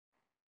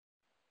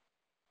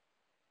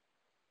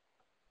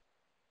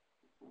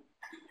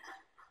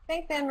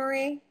 Thanks,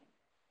 AnnMarie.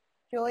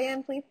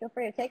 Julian, please feel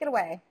free to take it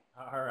away.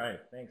 All right,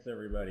 thanks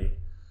everybody.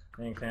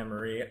 Thanks,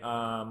 AnnMarie.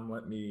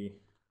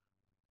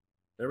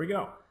 There we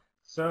go.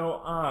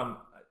 So I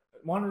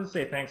wanted to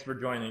say thanks for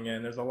joining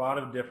in. There's a lot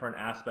of different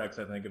aspects,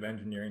 I think, of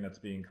engineering that's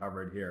being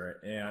covered here.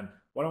 And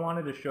what I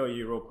wanted to show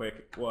you real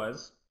quick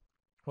was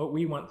what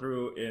we went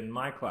through in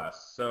my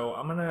class. So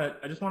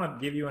I just want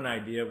to give you an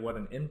idea of what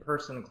an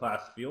in-person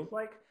class feels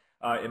like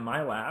in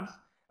my labs.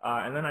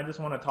 And then I just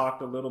want to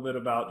talk a little bit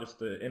about just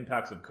the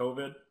impacts of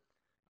COVID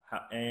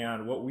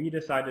and what we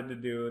decided to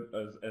do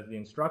as the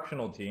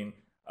instructional team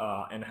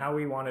and how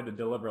we wanted to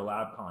deliver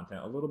lab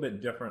content a little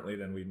bit differently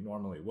than we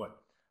normally would.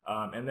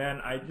 And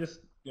then I just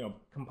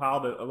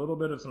compiled a little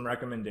bit of some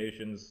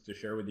recommendations to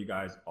share with you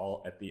guys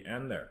all at the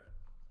end there.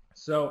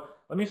 So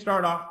let me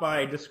start off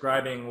by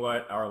describing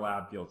what our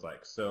lab feels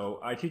like. So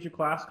I teach a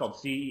class called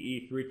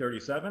CEE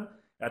 337.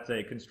 That's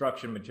a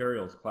construction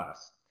materials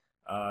class.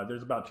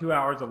 There's about 2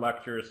 hours of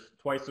lectures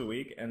twice a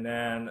week, and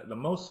then the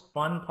most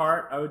fun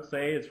part, I would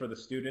say, is for the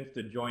students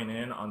to join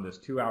in on this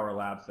 2-hour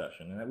lab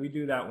session, and we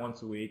do that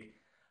once a week.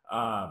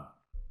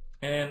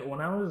 And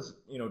when I was,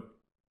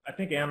 I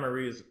think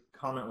AnnMarie's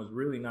comment was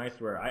really nice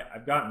where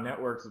I've got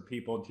networks of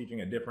people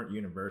teaching at different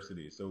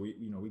universities. So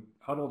we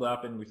huddled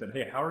up and we said,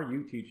 hey, how are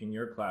you teaching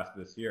your class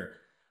this year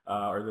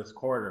or this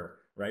quarter,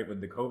 right,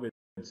 with the COVID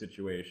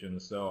situation?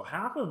 So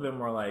half of them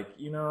were like,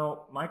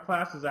 my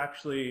class is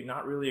actually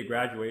not really a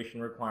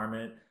graduation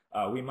requirement.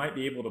 We might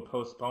be able to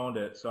postpone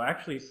it. So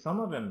actually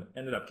some of them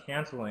ended up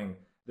canceling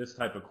this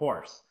type of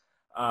course.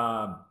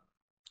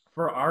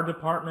 For our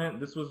department,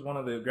 this was one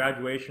of the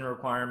graduation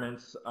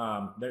requirements.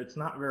 It's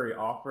not very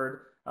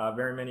offered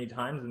very many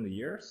times in the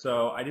year,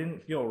 so I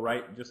didn't feel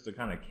right just to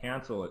kind of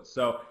cancel it.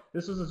 So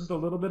this was just a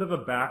little bit of a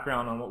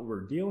background on what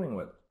we're dealing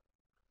with.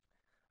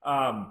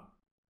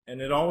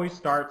 And it always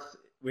starts,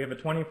 we have a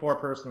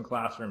 24-person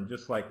classroom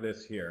just like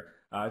this here.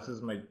 This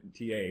is my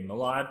TA,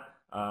 Milad.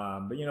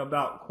 But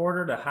about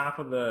quarter to half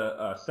of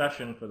the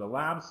session for the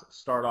labs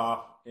start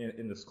off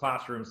in this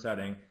classroom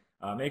setting,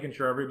 making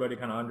sure everybody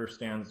kind of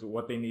understands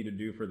what they need to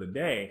do for the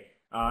day,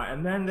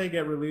 and then they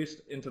get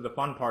released into the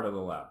fun part of the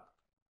lab.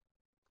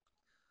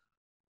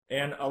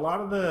 And a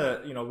lot of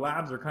the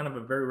labs are kind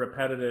of very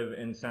repetitive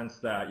in the sense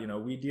that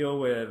we deal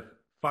with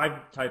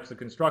 5 types of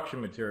construction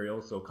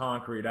materials, so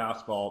concrete,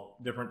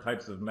 asphalt, different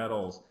types of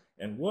metals,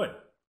 and wood.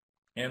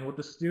 And what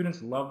the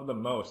students love the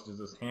most is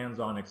this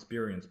hands-on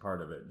experience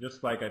part of it.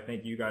 Just like I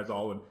think you guys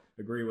all would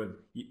agree with,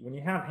 when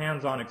you have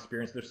hands-on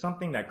experience, there's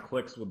something that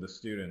clicks with the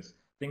students.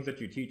 Things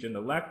that you teach in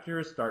the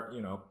lectures start,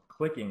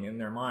 clicking in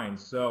their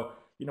minds. So,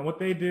 what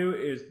they do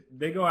is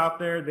they go out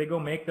there, they go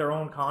make their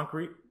own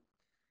concrete.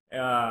 They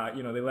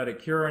let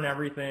it cure and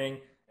everything.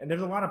 And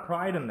there's a lot of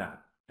pride in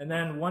that. And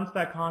then once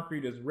that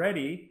concrete is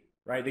ready,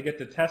 right, they get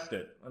to test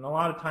it. And a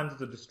lot of times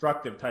it's a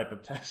destructive type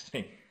of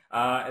testing.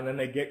 And then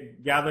they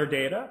gather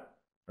data,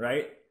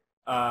 right?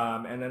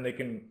 And then they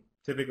can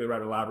typically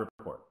write a lab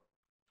report.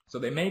 So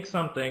they make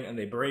something and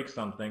they break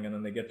something and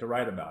then they get to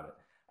write about it.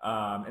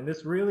 And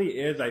this really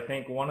is, I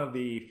think, one of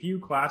the few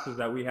classes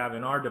that we have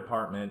in our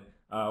department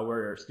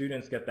where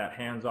students get that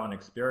hands-on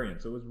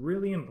experience. So it was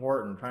really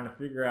important trying to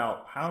figure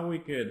out how we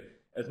could,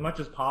 as much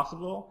as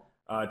possible,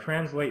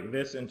 translate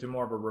this into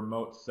more of a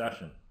remote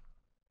session.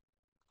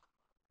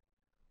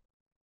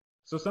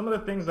 So some of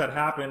the things that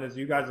happened, as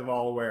you guys are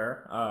all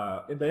aware,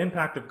 the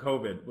impact of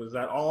COVID was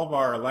that all of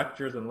our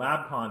lectures and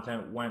lab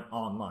content went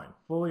online,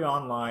 fully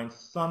online.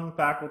 Some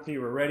faculty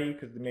were ready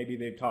because maybe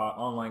they've taught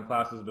online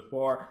classes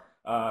before.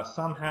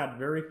 Some had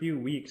very few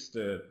weeks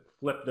to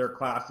flip their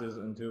classes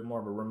into more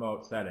of a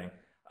remote setting.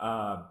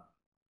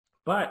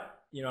 But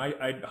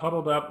I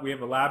huddled up. We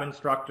have a lab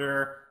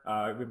instructor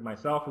with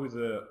myself, who's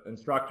an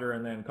instructor,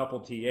 and then a couple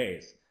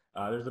TAs.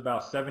 There's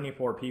about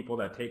 74 people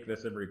that take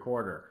this every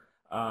quarter.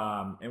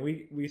 And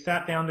we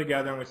sat down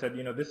together and we said,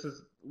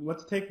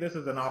 let's take this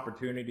as an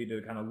opportunity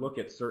to kind of look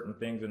at certain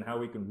things and how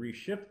we can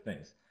reshift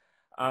things.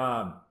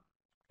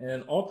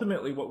 And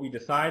ultimately what we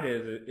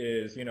decided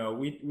is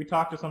we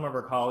talked to some of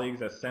our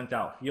colleagues that sent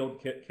out field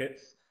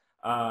kits.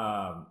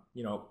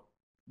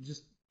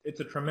 It's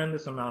a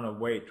tremendous amount of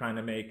weight trying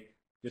to make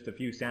just a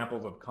few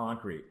samples of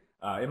concrete.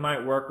 It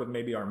might work with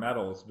maybe our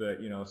metals, but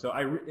so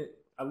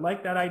I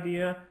like that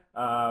idea,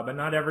 but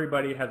not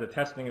everybody has a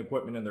testing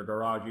equipment in their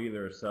garage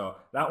either. So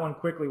that one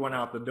quickly went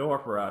out the door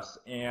for us.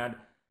 And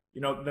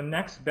the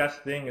next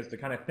best thing is to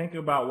kind of think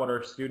about what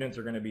our students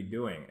are going to be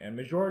doing. And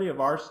majority of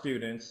our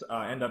students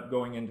end up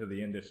going into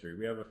the industry.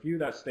 We have a few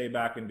that stay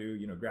back and do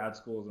grad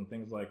schools and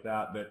things like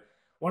that. But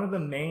one of the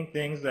main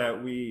things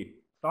that we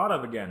thought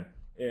of again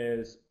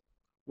is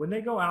when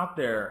they go out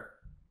there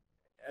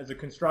as a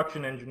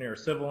construction engineer,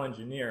 civil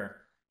engineer,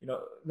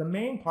 the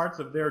main parts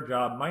of their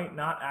job might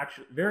not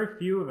actually, very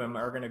few of them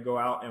are going to go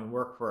out and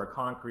work for a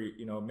concrete,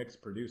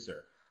 mixed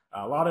producer.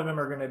 A lot of them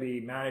are going to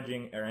be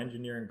managing or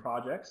engineering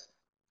projects.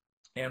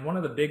 And one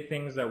of the big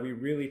things that we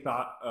really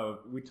thought of,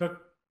 we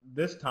took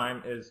this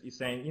time is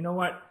saying,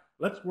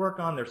 let's work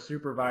on their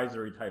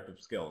supervisory type of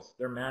skills,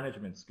 their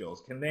management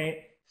skills. Can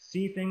they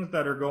see things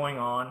that are going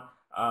on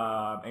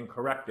and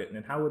correct it?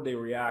 And how would they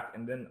react?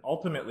 And then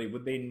ultimately,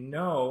 would they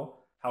know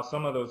how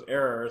some of those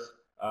errors,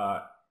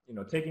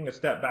 taking a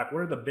step back,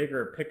 what are the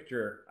bigger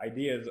picture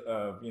ideas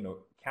of,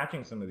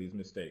 catching some of these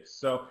mistakes?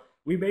 So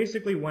we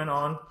basically went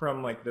on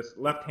from like this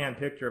left-hand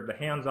picture of the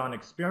hands-on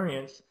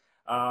experience,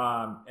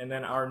 and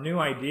then our new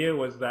idea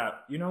was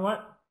that,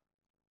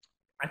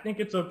 I think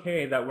it's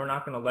okay that we're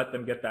not going to let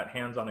them get that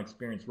hands-on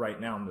experience right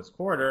now in this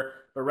quarter,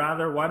 but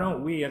rather, why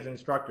don't we as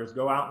instructors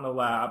go out in the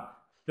lab,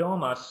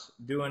 film us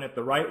doing it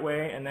the right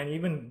way, and then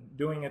even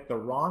doing it the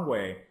wrong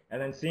way,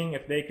 and then seeing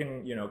if they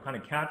can, kind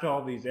of catch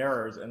all these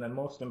errors, and then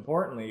most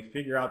importantly,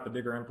 figure out the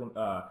bigger,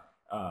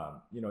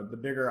 the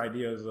bigger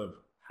ideas of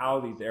how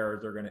these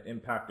errors are going to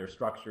impact their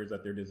structures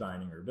that they're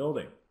designing or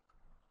building.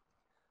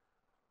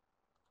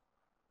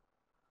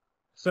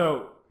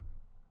 So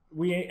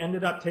we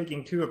ended up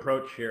taking two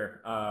approaches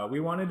here.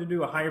 We wanted to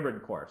do a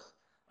hybrid course.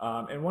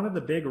 And one of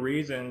the big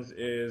reasons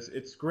is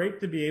it's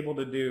great to be able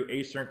to do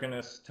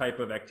asynchronous type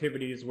of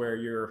activities where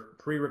you're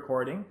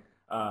pre-recording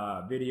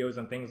videos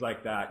and things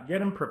like that. Get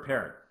them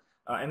prepared.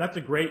 And that's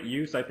a great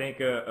use, I think,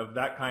 of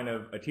that kind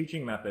of a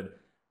teaching method.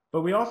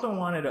 But we also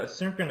wanted a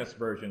synchronous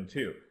version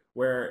too,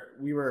 where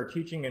we were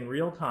teaching in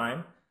real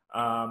time,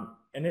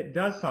 and it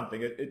does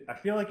something. I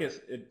feel like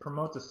it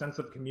promotes a sense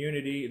of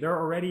community. They're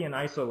already in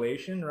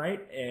isolation,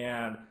 right?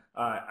 And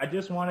I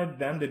just wanted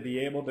them to be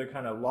able to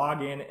kind of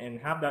log in and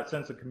have that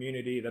sense of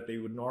community that they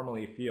would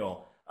normally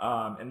feel.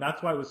 And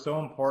that's why it was so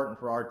important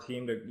for our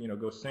team to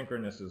go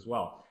synchronous as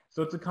well.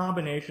 So it's a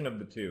combination of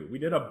the two. We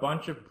did a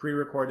bunch of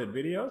pre-recorded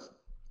videos,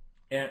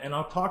 and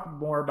I'll talk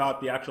more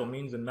about the actual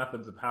means and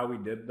methods of how we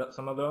did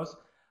some of those.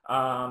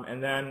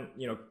 And then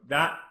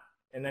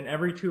and then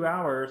every 2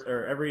 hours,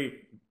 or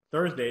every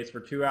Thursdays for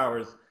 2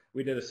 hours,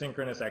 we did a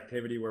synchronous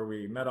activity where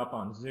we met up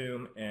on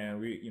Zoom,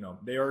 and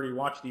they already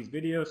watched these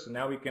videos, so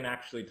now we can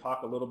actually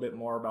talk a little bit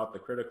more about the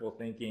critical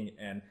thinking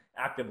and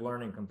active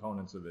learning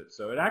components of it.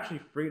 So it actually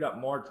freed up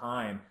more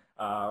time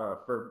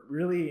for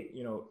really,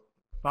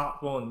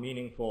 thoughtful and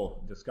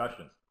meaningful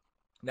discussions.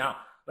 Now,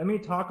 let me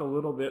talk a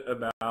little bit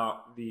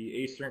about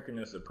the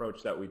asynchronous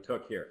approach that we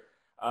took here.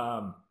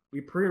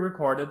 We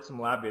pre-recorded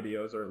some lab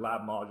videos, or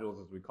lab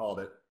modules as we called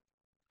it.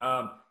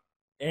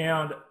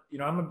 And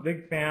I'm a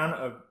big fan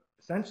of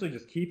essentially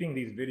just keeping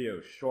these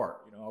videos short.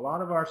 A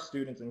lot of our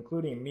students,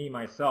 including me,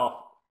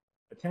 myself,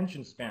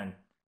 attention span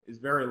is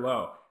very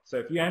low. So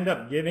if you end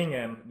up giving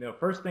them, the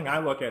first thing I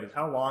look at is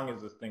how long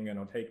is this thing going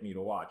to take me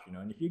to watch,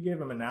 And if you give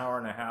them an hour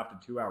and a half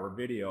to 2 hour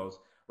videos,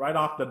 right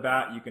off the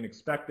bat, you can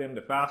expect them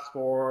to fast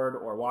forward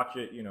or watch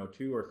it,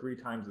 2 or 3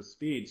 times the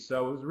speed.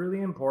 So it was really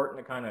important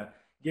to kind of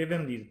give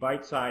them these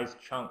bite-sized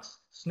chunks,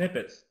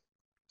 snippets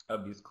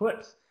of these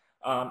clips.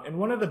 And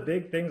one of the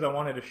big things I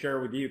wanted to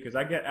share with you, because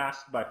I get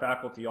asked by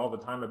faculty all the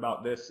time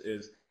about this,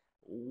 is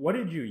what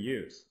did you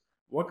use?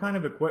 What kind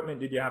of equipment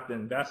did you have to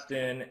invest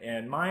in?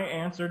 And my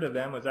answer to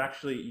them was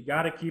actually, you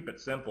got to keep it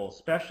simple,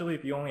 especially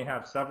if you only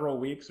have several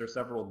weeks or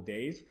several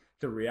days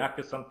to react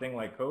to something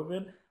like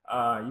COVID.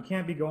 You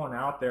can't be going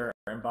out there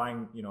and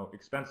buying,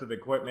 expensive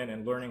equipment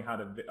and learning how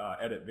to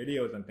edit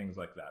videos and things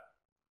like that.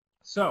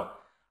 So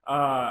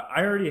I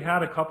already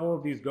had a couple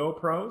of these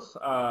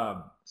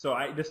GoPros, so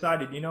I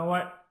decided, you know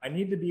what, I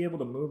need to be able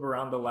to move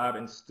around the lab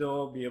and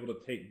still be able to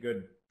take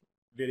good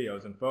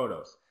videos and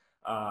photos.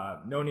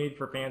 No need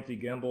for fancy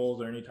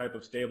gimbals or any type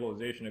of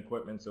stabilization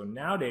equipment. So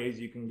nowadays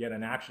you can get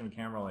an action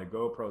camera like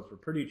GoPros for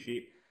pretty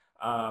cheap.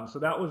 So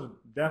that was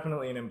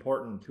definitely an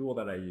important tool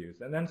that I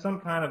used. And then some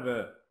kind of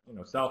a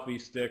selfie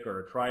stick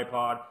or a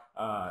tripod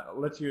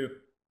lets you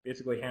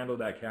basically handle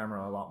that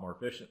camera a lot more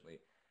efficiently.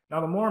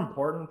 Now the more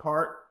important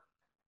part,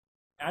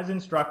 as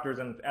instructors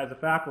and as a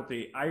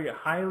faculty, I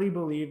highly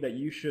believe that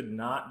you should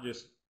not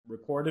just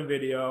record a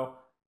video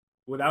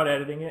without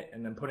editing it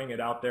and then putting it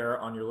out there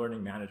on your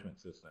learning management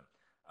system.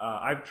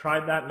 I've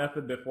tried that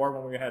method before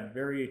when we had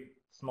very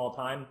small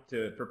time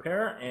to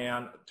prepare,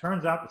 and it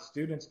turns out the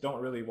students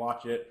don't really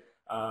watch it.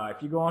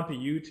 If you go onto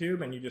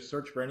YouTube and you just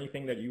search for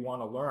anything that you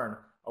want to learn,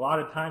 a lot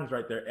of times,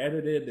 right, they're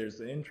edited, there's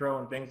the intro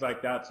and things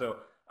like that. So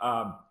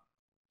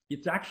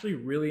it's actually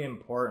really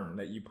important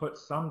that you put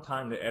some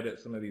time to edit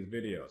some of these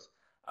videos.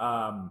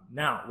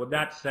 Now, with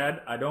that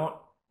said, I don't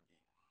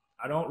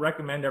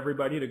recommend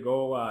everybody to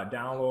go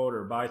download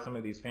or buy some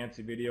of these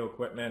fancy video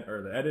equipment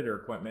or the editor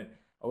equipment.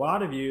 A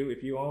lot of you,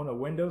 if you own a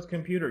Windows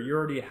computer, you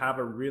already have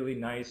a really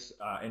nice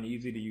and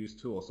easy to use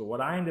tool. So what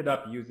I ended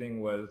up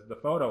using was the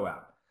photo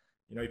app.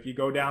 If you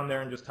go down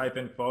there and just type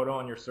in photo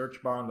on your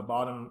search bar on the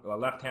bottom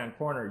left-hand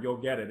corner,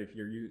 you'll get it if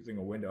you're using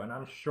a Windows. And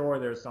I'm sure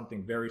there's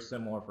something very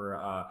similar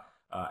for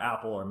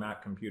Apple or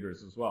Mac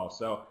computers as well.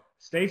 So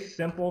stay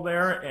simple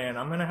there, and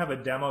I'm going to have a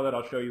demo that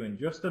I'll show you in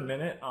just a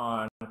minute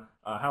on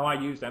how I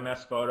used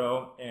MS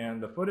Photo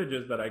and the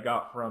footages that I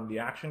got from the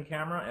action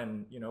camera.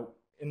 And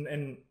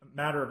in a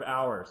matter of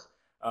hours,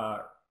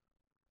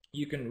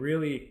 you can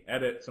really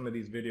edit some of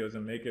these videos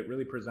and make it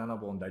really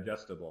presentable and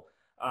digestible.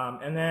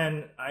 And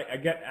then I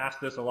get asked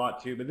this a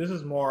lot too, but this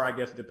is more, I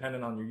guess,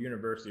 dependent on your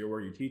university or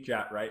where you teach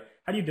at, right?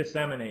 How do you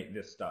disseminate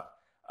this stuff?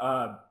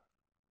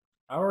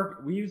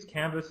 We use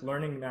Canvas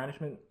learning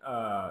management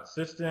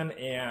system,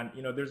 and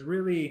there's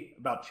really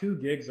about 2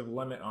 gigs of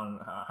limit on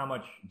how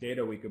much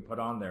data we could put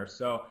on there.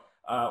 So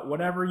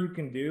whatever you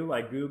can do,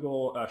 like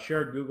Google,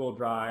 shared Google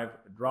Drive,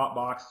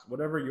 Dropbox,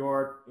 whatever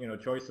your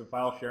choice of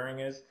file sharing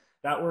is,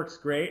 that works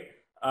great.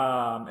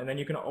 And then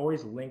you can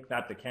always link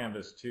that to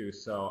Canvas too.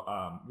 So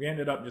we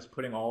ended up just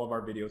putting all of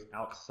our videos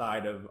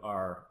outside of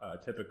our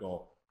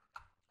typical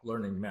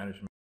learning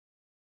management.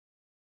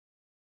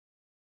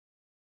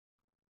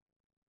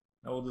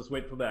 Now we'll just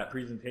wait till that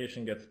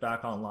presentation gets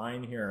back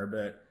online here,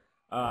 but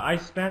I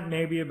spent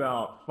maybe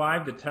about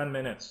 5 to 10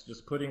 minutes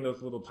just putting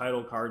those little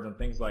title cards and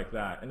things like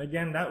that. And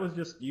again, that was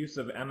just use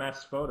of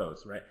MS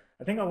Photos, right?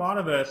 I think a lot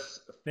of us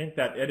think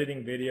that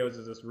editing videos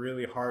is this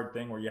really hard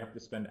thing where you have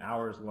to spend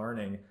hours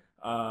learning.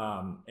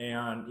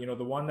 And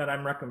the one that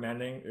I'm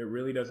recommending, it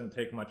really doesn't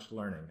take much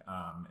learning,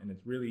 and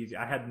it's really easy.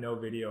 I had no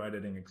video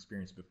editing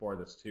experience before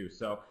this too,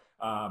 so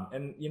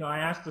I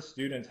asked the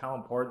students how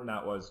important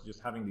that was,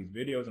 just having these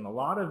videos, and a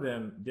lot of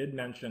them did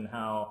mention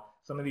how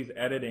some of these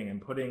editing and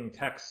putting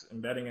text,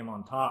 embedding them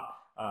on top,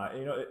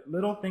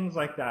 little things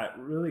like that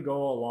really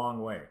go a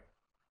long way.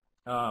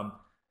 Now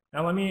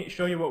let me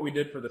show you what we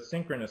did for the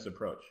synchronous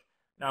approach.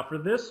 Now for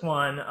this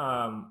one,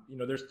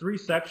 there's 3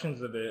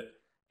 sections of it,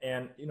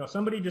 and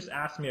somebody just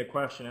asked me a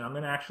question, and I'm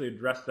going to actually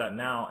address that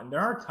now. And there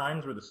are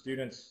times where the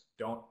students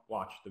don't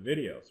watch the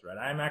videos, right?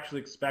 I'm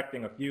actually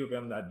expecting a few of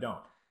them that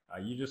don't.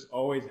 You just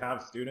always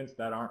have students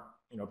that aren't,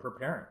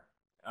 preparing.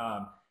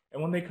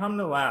 And when they come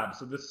to lab,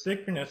 so the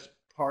synchronous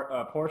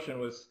portion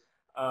was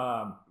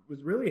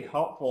really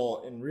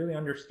helpful in really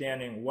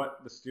understanding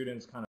what the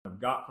students kind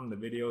of got from the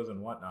videos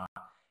and whatnot.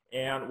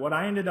 And what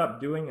I ended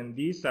up doing in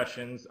these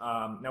sessions,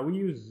 now we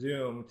use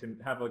Zoom to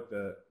have like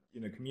the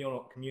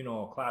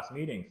communal class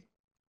meetings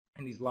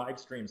in these live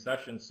stream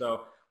sessions.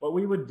 So what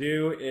we would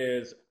do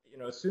is,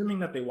 assuming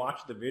that they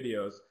watch the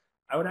videos,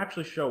 I would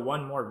actually show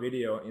one more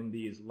video in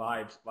these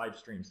live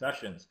stream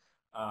sessions.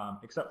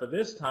 Except for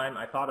this time,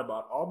 I thought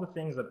about all the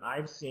things that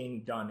I've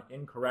seen done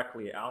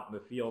incorrectly out in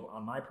the field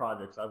on my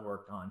projects I've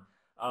worked on,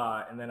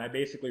 and then I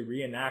basically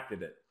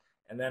reenacted it.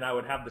 And then I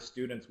would have the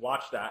students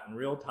watch that in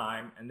real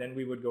time, and then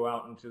we would go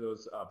out into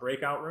those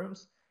breakout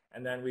rooms,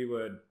 and then we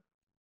would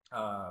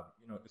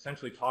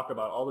essentially talk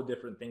about all the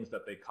different things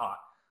that they caught,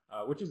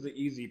 which is the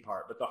easy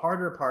part. But the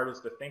harder part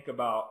is to think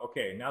about,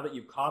 okay, now that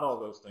you've caught all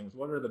those things,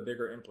 what are the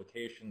bigger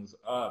implications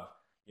of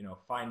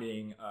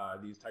finding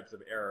these types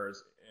of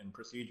errors in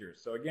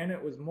procedures. So again,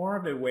 it was more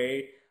of a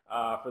way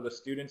for the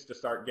students to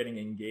start getting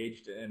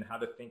engaged in how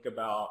to think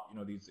about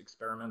these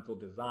experimental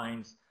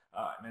designs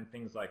and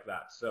things like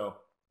that. So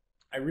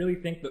I really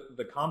think that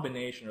the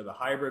combination or the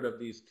hybrid of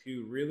these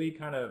two really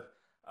kind of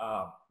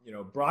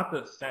brought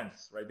the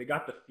sense, right? They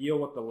got to feel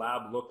what the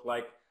lab looked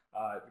like.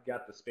 They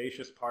got the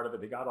spacious part of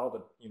it. They got all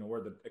the where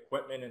the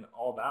equipment and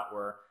all that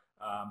were.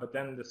 But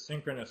then the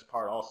synchronous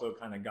part also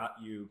kind of got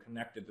you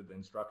connected to the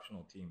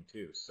instructional team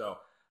too. So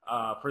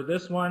for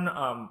this one,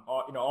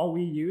 all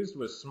we used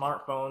was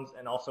smartphones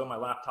and also my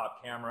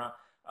laptop camera.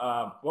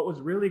 What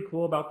was really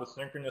cool about the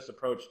synchronous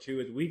approach too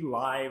is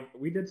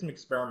we did some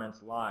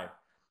experiments live.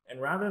 And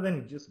rather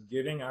than just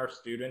giving our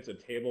students a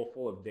table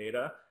full of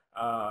data,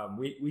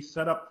 we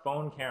set up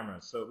phone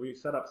cameras. So we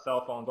set up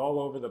cell phones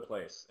all over the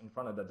place in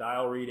front of the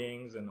dial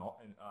readings and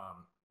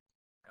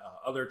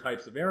other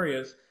types of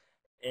areas.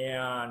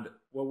 And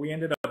what we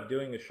ended up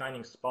doing is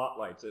shining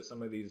spotlights at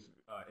some of these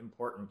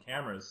important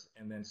cameras,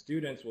 and then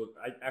students will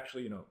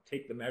actually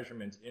take the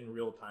measurements in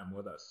real time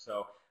with us.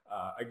 So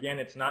again,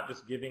 it's not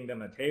just giving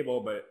them a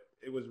table, but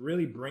it was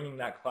really bringing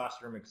that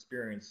classroom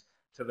experience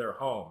to their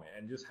home,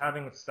 and just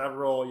having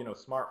several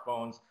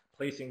smartphones,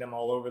 placing them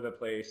all over the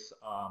place,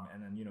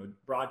 and then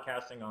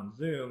broadcasting on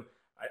Zoom.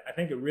 I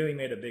think it really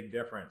made a big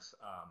difference. It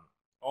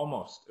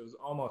was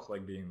almost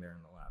like being there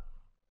in the lab.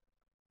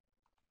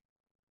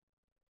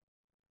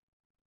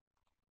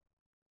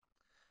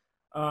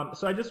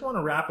 So I just want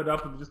to wrap it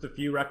up with just a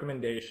few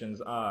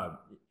recommendations.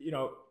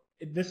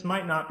 This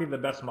might not be the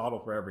best model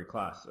for every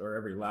class or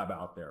every lab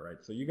out there, right?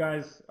 So you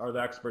guys are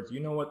the experts. You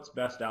know what's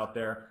best out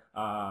there.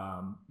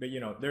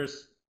 But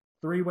there's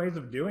 3 ways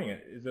of doing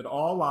it. Is it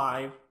all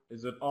live?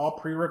 Is it all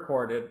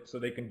pre-recorded so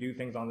they can do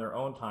things on their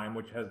own time,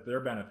 which has their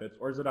benefits?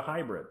 Or is it a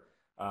hybrid?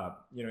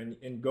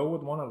 And go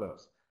with one of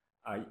those.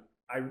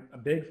 I'm a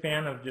big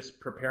fan of just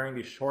preparing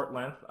these short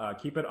length.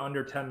 Keep it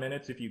under 10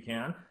 minutes if you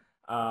can.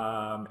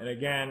 And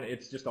again,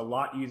 it's just a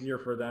lot easier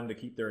for them to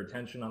keep their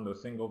attention on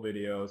those single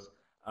videos.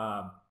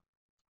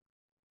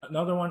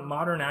 Another one,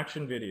 modern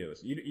action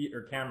videos,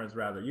 or cameras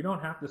rather. You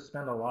don't have to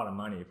spend a lot of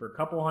money. For a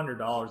couple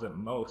 $100 at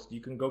most, you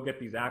can go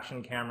get these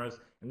action cameras,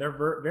 and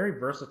they're very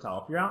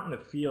versatile. If you're out in the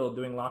field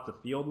doing lots of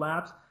field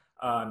labs,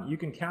 you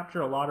can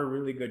capture a lot of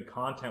really good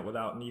content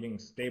without needing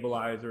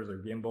stabilizers or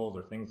gimbals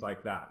or things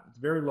like that. It's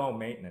very low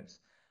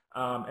maintenance.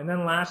 And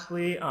then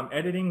lastly,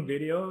 editing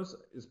videos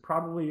is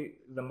probably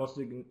the most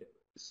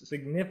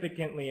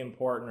significantly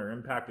important or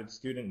impacted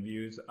student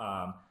views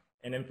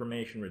and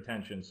information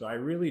retention. So I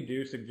really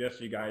do suggest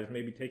you guys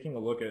maybe taking a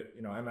look at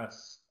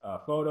MS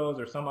Photos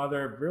or some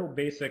other real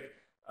basic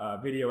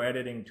video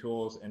editing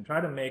tools, and try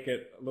to make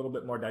it a little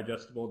bit more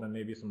digestible than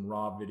maybe some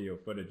raw video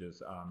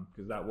footages,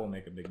 because that will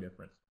make a big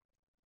difference.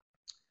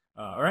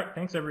 All right,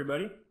 thanks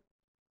everybody.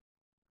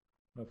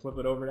 I'll flip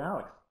it over to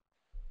Alex.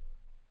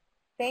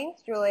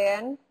 Thanks,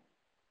 Julian.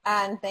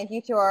 And thank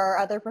you to our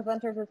other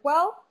presenters as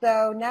well.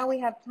 So now we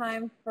have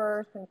time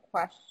for some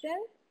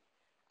questions.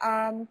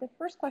 The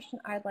first question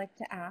I'd like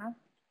to ask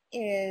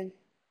is,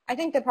 I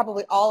think that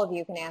probably all of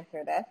you can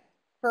answer this.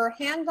 For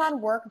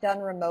hands-on work done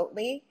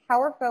remotely,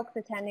 how are folks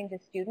attending to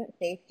student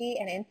safety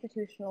and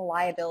institutional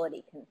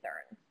liability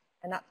concerns?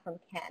 And that's from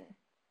Ken.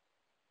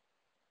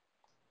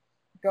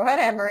 Go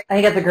ahead, AnnMarie. I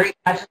think that's a great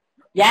question.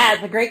 Yeah,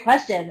 it's a great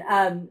question.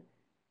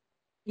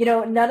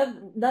 None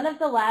of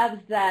the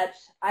labs that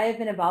I have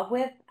been involved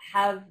with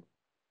have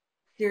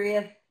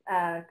serious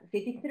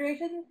safety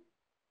considerations.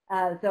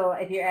 So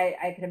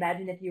I can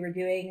imagine if you were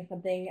doing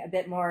something a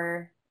bit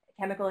more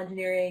chemical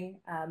engineering,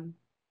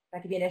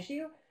 that could be an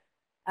issue.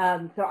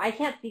 So I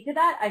can't speak to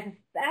that. I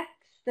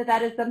suspect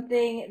that is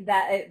something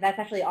that's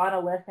actually on a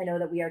list I know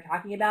that we are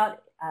talking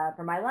about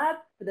for my lab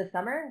for this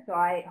summer. So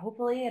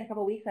hopefully in a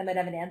couple of weeks I might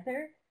have an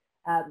answer.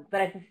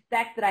 But I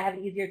suspect that I have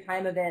an easier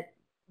time of it,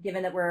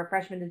 given that we're a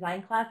freshman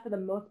design class for the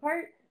most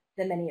part,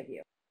 than many of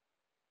you.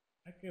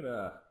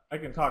 I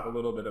can talk a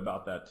little bit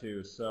about that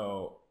too.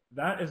 So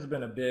that has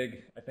been a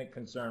big, I think,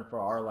 concern for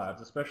our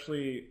labs,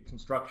 especially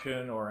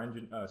construction or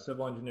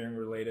civil engineering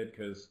related,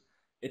 because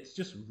it's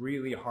just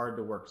really hard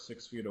to work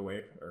 6 feet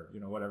away, or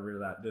whatever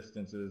that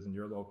distance is in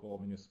your local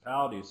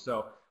municipalities.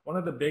 So one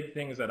of the big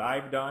things that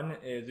I've done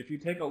is, if you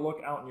take a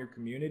look out in your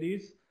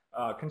communities,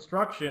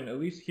 construction, at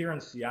least here in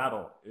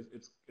Seattle,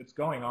 it's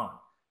going on.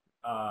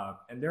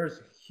 And there's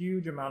a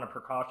huge amount of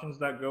precautions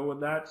that go with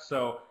that.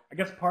 So I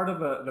guess part of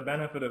the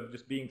benefit of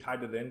just being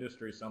tied to the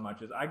industry so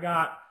much is I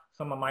got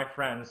some of my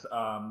friends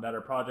that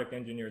are project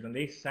engineers, and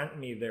they sent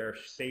me their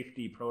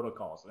safety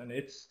protocols, and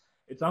it's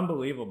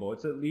unbelievable.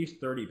 It's at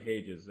least 30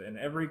 pages, and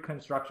every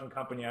construction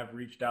company I've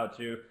reached out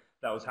to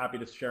that was happy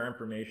to share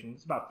information,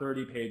 it's about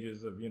 30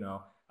 pages of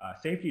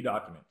safety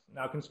documents.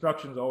 Now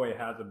construction's always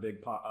has a big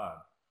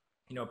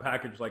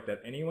package like that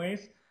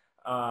anyways.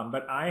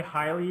 But I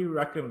highly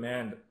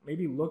recommend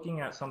maybe looking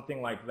at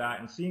something like that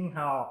and seeing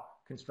how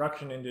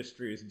construction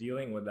industry is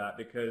dealing with that,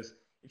 because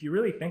if you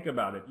really think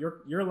about it,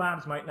 your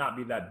labs might not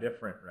be that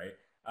different,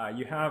 right?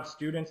 You have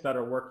students that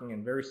are working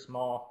in very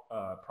small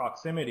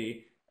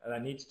proximity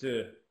that needs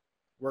to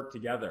work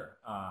together.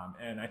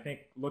 And I think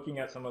looking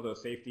at some of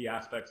those safety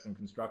aspects in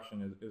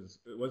construction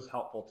it was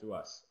helpful to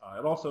us.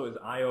 It also is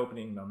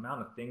eye-opening, the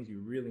amount of things you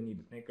really need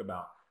to think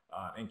about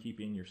in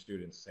keeping your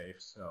students safe.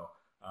 So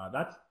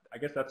I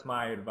guess that's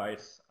my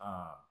advice,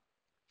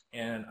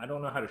 and I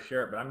don't know how to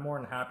share it, but I'm more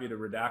than happy to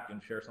redact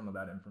and share some of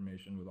that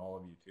information with all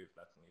of you too, if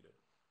that's needed.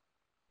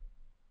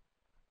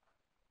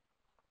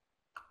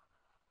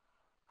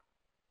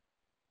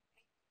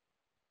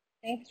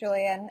 Thanks,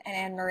 Julian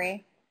and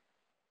AnnMarie.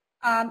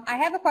 I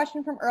have a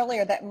question from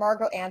earlier that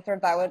Margot answered,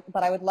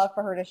 but I would love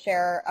for her to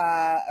share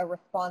a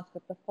response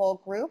with the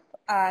full group.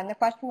 And the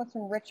question was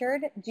from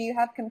Richard. Do you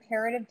have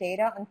comparative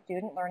data on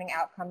student learning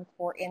outcomes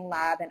for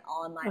in-lab and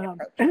online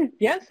approaches?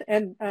 Yes,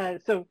 and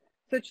so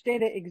such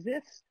data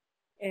exists.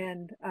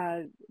 And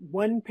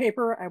one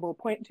paper I will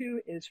point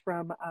to is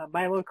from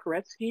Milo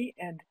Koretsky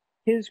and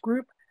his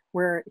group,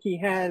 where he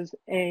has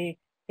a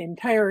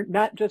entire,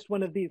 not just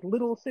one of these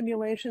little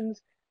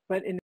simulations,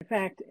 but in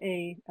fact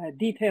a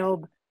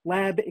detailed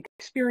lab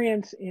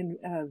experience in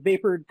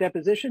vapor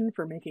deposition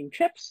for making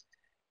chips.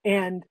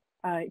 And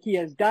he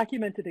has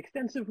documented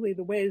extensively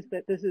the ways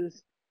that this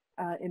is,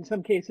 in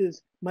some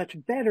cases, much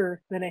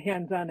better than a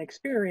hands-on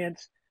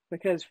experience,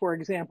 because, for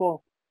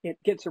example, it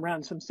gets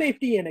around some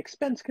safety and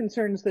expense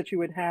concerns that you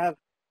would have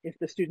if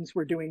the students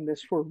were doing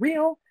this for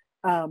real,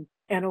 and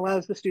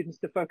allows the students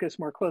to focus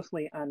more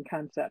closely on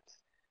concepts.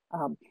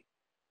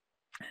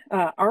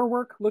 Our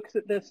work looks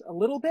at this a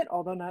little bit,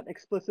 although not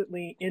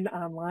explicitly in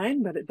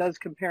online, but it does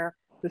compare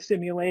the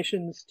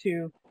simulations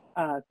to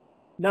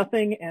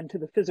nothing and to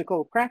the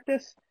physical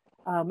practice.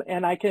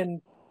 And I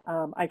can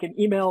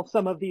email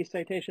some of these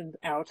citations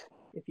out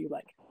if you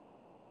like.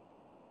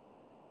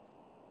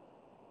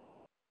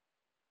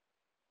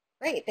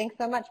 Great, thanks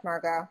so much,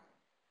 Margot.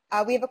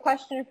 We have a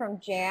question from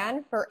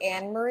Jan for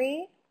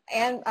AnnMarie.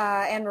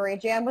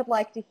 AnnMarie, Jan would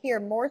like to hear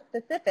more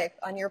specifics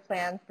on your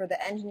plans for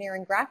the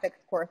engineering graphics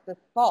course this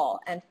fall,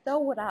 and so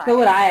would I. So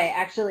would I,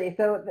 actually.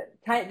 So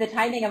the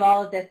timing of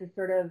all of this is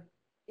sort of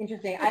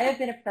interesting. I have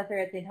been a professor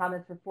at St.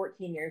 Thomas for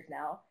 14 years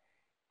now,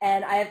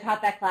 and I have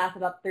taught that class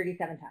about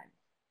 37 times.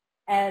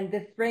 And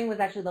this spring was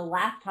actually the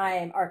last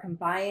time our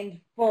combined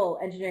full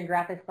engineering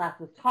graphics class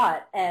was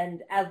taught,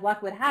 and as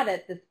luck would have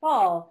it, this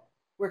fall,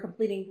 we're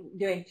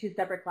doing 2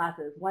 separate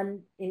classes,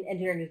 one in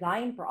engineering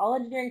design for all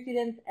engineering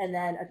students, and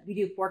then we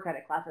do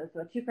 4-credit classes,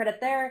 so a 2-credit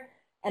there,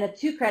 and a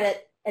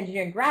 2-credit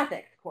engineering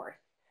graphics course.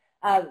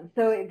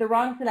 So the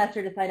wrong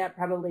semester to sign up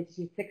probably to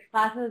teach 6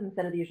 classes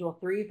instead of the usual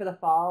 3 for the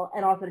fall,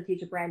 and also to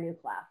teach a brand new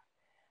class.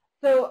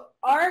 So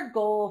our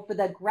goal for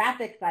the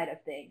graphic side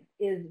of things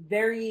is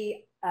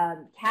very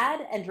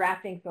CAD and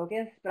drafting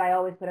focused, but I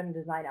always put in a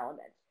design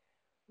element.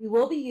 We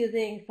will be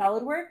using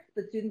SolidWorks,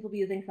 but students will be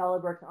using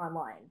SolidWorks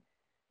online.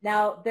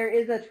 Now, there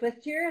is a twist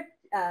here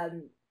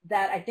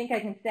that I think I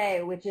can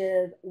say, which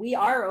is we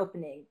are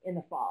opening in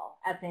the fall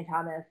at St.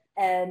 Thomas.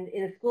 And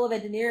in the School of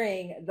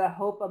Engineering, the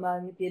hope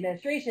among the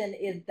administration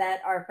is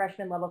that our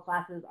freshman level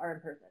classes are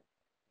in person.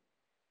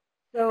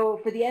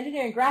 So for the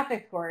engineering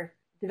graphics course,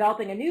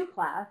 developing a new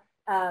class,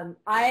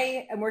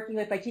 I am working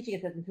with my teaching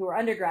assistants who are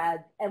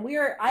undergrads, and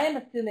I am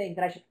assuming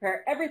that I should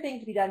prepare everything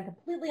to be done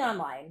completely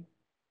online,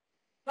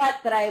 but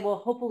that I will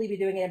hopefully be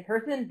doing it in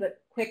person, but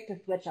quick to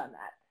switch on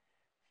that.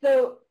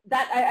 So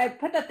that I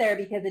put that there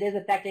because it is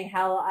affecting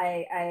how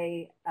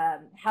I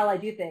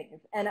do things.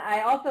 And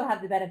I also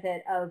have the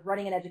benefit of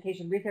running an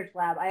education research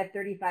lab. I have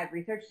 35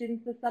 research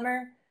students this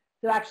summer.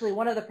 So actually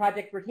one of the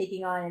projects we're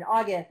taking on in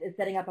August is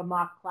setting up a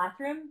mock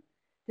classroom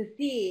to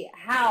see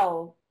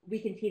how we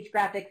can teach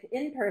graphics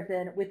in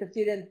person with the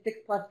students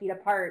 6+ feet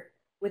apart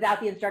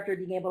without the instructor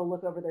being able to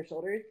look over their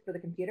shoulders for the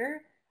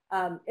computer.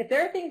 If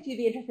there are things you'd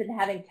be interested in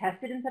having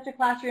tested in such a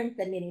classroom,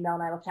 send me an email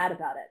and I will chat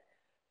about it.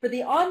 For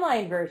the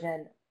online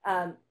version,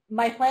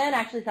 My plan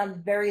actually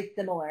sounds very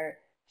similar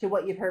to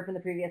what you've heard from the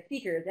previous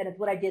speakers, and it's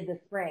what I did this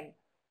spring,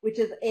 which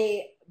is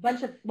a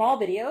bunch of small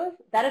videos.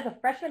 That is a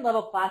freshman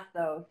level class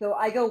though, so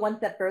I go one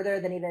step further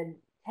than even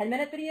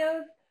 10-minute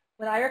videos.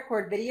 When I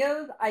record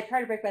videos, I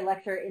try to break my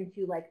lecture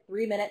into like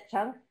 3-minute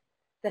chunks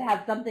that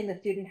have something the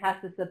student has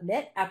to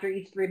submit after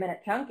each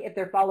 3-minute chunk if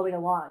they're following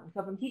along.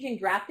 So if I'm teaching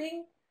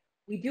drafting,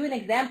 we do an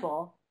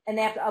example and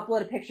they have to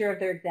upload a picture of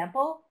their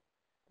example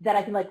that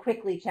I can like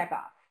quickly check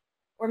off,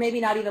 or maybe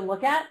not even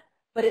look at,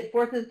 but it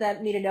forces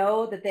me to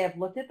know that they have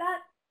looked at that.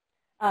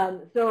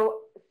 So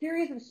a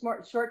series of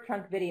short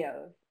chunk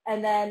videos,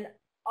 and then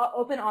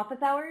open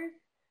office hours.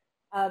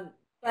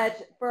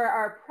 But for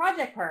our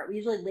project part, we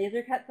usually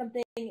laser cut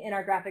something in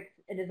our graphics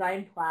and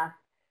design class.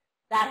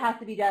 That has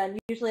to be done.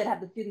 Usually I'd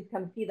have the students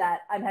come see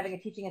that. I'm having a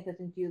teaching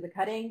assistant do the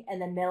cutting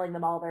and then mailing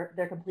them all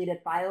their completed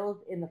files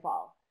in the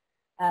fall.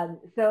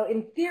 So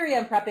in theory,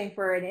 I'm prepping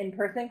for an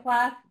in-person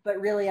class,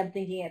 but really I'm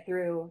thinking it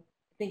through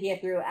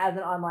as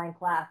an online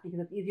class because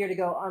it's easier to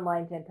go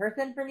online to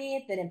in-person for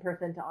me than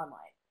in-person to online.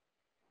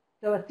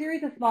 So a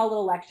series of small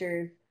little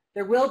lectures.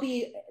 There will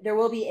be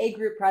a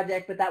group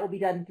project, but that will be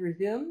done through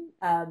Zoom.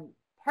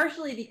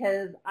 Partially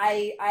because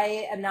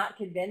I am not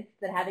convinced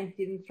that having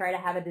students try to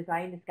have a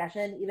design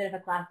discussion, even if a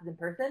class is in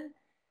person,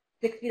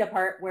 6 feet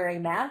apart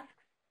wearing masks,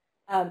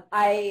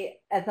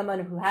 as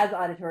someone who has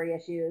auditory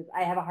issues,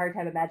 I have a hard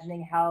time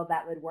imagining how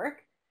that would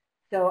work.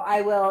 So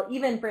I will,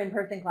 even for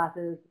in-person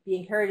classes, be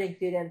encouraging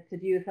students to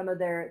do some of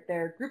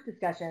their group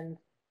discussions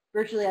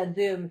virtually on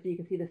Zoom so you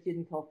can see the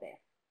student's whole face.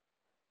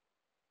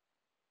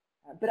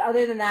 But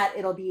other than that,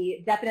 it'll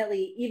be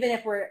definitely, even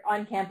if we're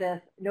on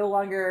campus, no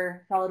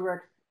longer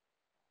SolidWorks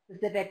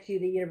specific to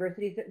the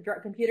university's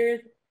computers.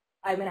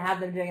 I'm going to have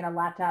them doing it on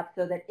laptops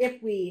so that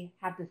if we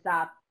have to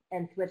stop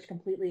and switch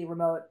completely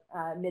remote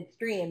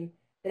midstream,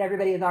 that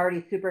everybody is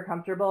already super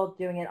comfortable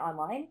doing it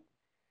online.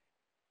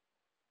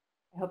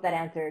 I hope that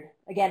answered.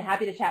 Again,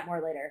 happy to chat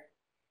more later.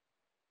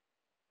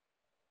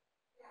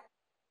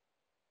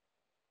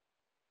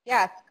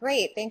 Yes,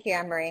 great. Thank you,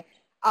 AnnMarie.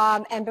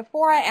 And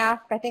before I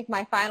ask, I think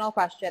my final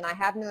question, I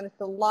have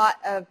noticed a lot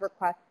of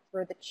requests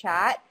for the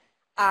chat.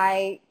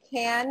 I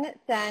can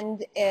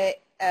send a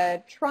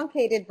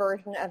truncated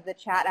version of the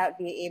chat out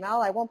via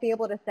email. I won't be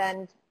able to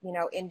send,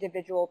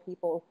 individual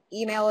people's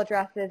email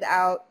addresses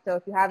out. So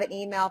if you have an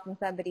email from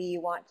somebody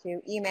you want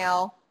to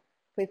email,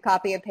 please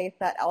copy and paste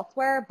that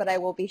elsewhere. But I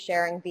will be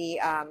sharing the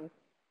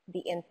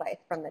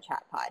insights from the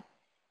chat pod.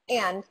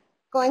 And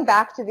going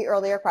back to the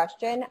earlier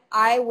question,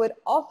 I would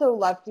also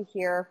love to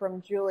hear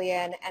from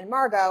Julian and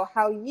Margot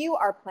how you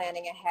are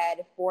planning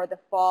ahead for the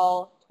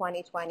fall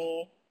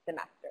 2020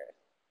 semesters.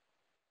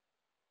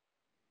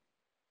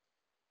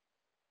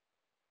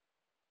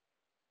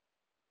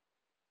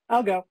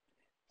 I'll go.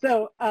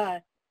 So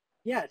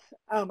yes,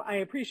 I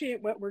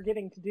appreciate what we're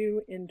getting to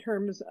do in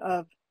terms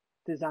of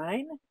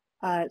design.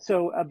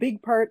 So a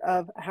big part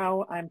of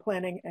how I'm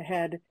planning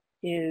ahead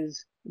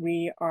is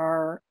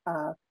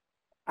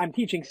I'm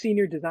teaching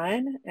senior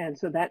design, and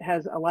so that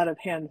has a lot of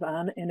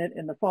hands-on in it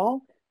in the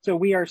fall. So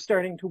we are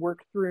starting to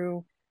work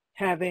through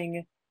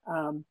having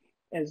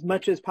as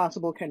much as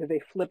possible kind of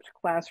a flipped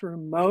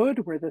classroom mode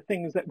where the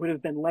things that would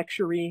have been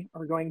lecture-y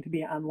are going to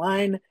be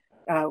online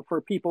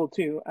for people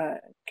to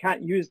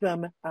use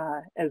them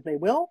as they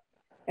will,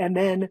 and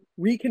then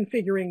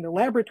reconfiguring the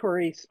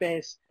laboratory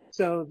space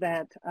so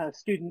that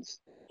students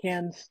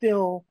can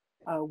still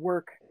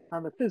work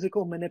on the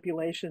physical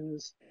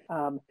manipulations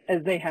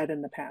as they had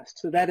in the past.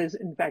 So that is,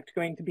 in fact,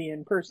 going to be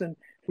in person.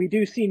 We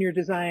do senior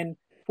design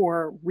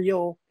for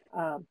real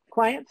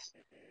clients,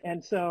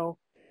 and so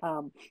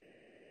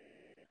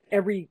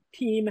every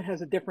team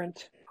has a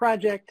different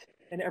project,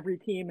 and every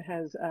team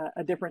has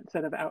a different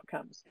set of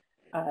outcomes.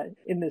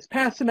 In this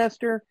past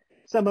semester,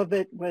 some of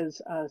it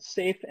was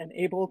safe and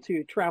able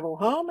to travel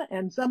home,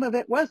 and some of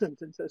it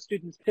wasn't, and so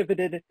students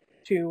pivoted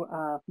to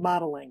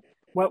modeling.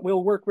 What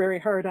we'll work very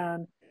hard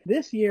on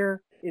this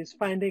year is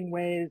finding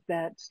ways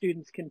that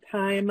students can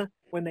time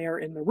when they are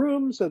in the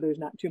room, so there's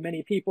not too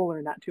many people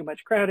or not too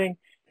much crowding,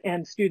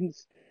 and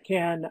students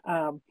can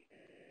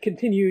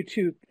continue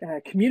to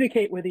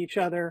communicate with each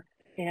other,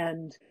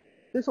 and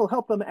this will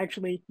help them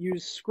actually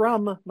use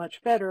Scrum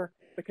much better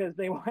because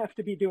they will have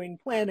to be doing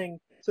planning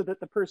so that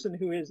the person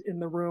who is in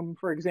the room,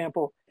 for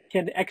example,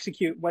 can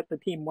execute what the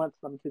team wants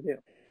them to do.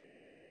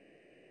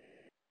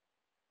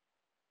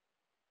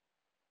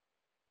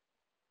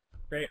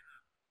 Great.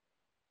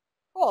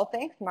 Cool.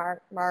 Thanks,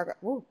 Margot.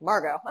 Ooh,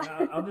 Margot.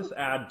 I'll just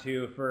add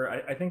too,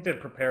 I think to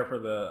prepare for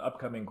the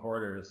upcoming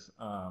quarters,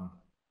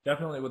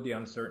 definitely with the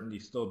uncertainty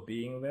still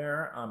being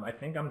there, I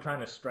think I'm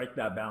trying to strike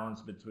that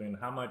balance between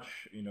how much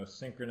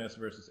synchronous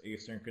versus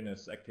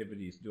asynchronous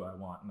activities do I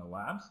want in the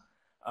labs.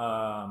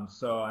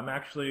 So I'm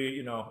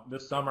actually,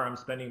 this summer I'm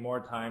spending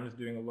more time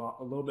doing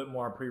a little bit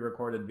more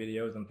pre-recorded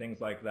videos and things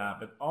like that,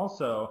 but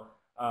also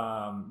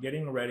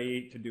getting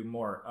ready to do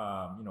more,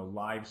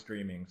 live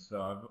streaming.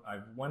 So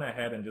I've went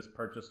ahead and just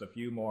purchased a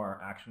few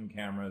more action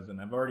cameras, and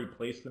I've already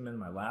placed them in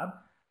my lab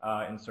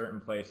in certain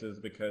places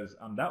because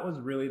that was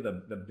really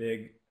the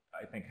big,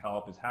 I think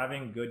help is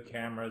having good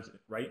cameras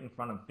right in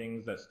front of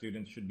things that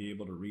students should be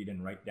able to read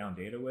and write down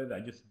data with. I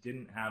just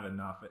didn't have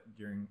enough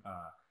during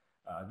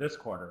this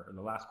quarter, or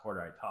the last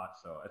quarter I taught.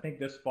 So I think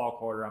this fall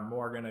quarter, I'm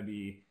more going to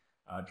be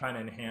trying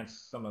to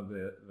enhance some of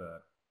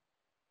the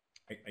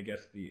I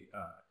guess, the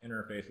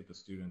interface that the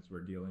students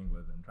were dealing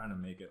with and trying to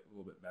make it a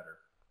little bit better.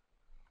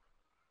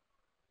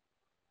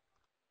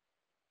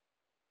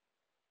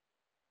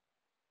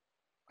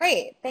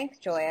 Great, thanks,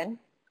 Julian.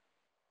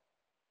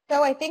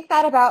 So I think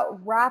that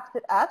about wraps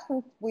it up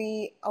since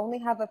we only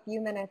have a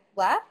few minutes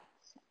left.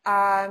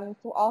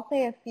 So I'll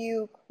say a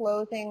few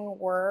closing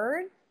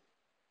words.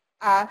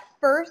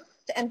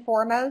 First and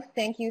foremost,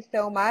 thank you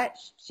so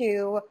much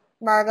to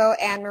Margot,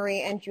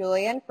 AnnMarie, and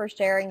Julian for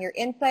sharing your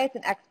insights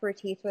and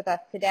expertise with us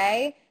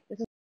today. This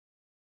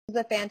was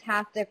a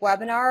fantastic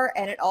webinar,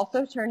 and it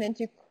also turned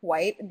into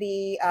quite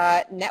the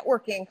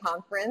networking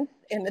conference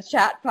in the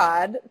chat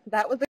pod. So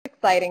that was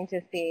exciting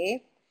to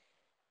see.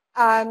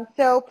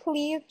 So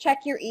please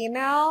check your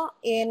email.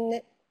 In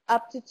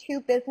up to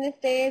 2 business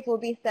days, we'll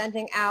be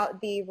sending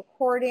out the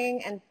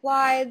recording and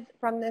slides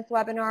from this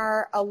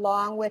webinar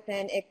along with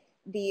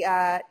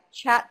the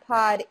chat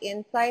pod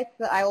insights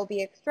that I will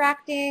be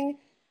extracting.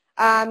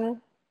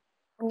 I'm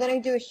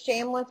going to do a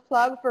shameless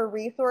plug for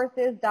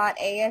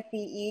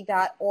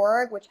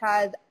resources.asce.org, which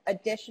has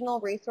additional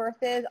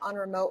resources on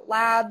remote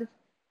labs,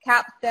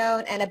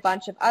 capstone, and a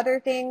bunch of other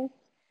things.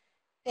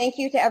 Thank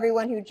you to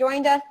everyone who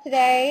joined us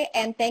today,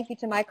 and thank you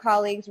to my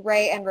colleagues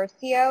Ray and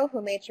Rocio,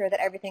 who made sure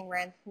that everything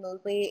ran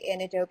smoothly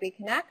in Adobe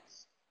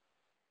Connect.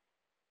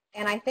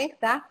 And I think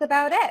that's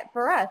about it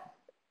for us.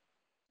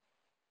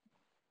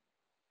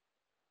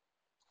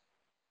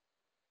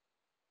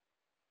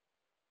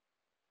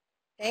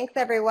 Thanks,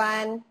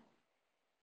 everyone.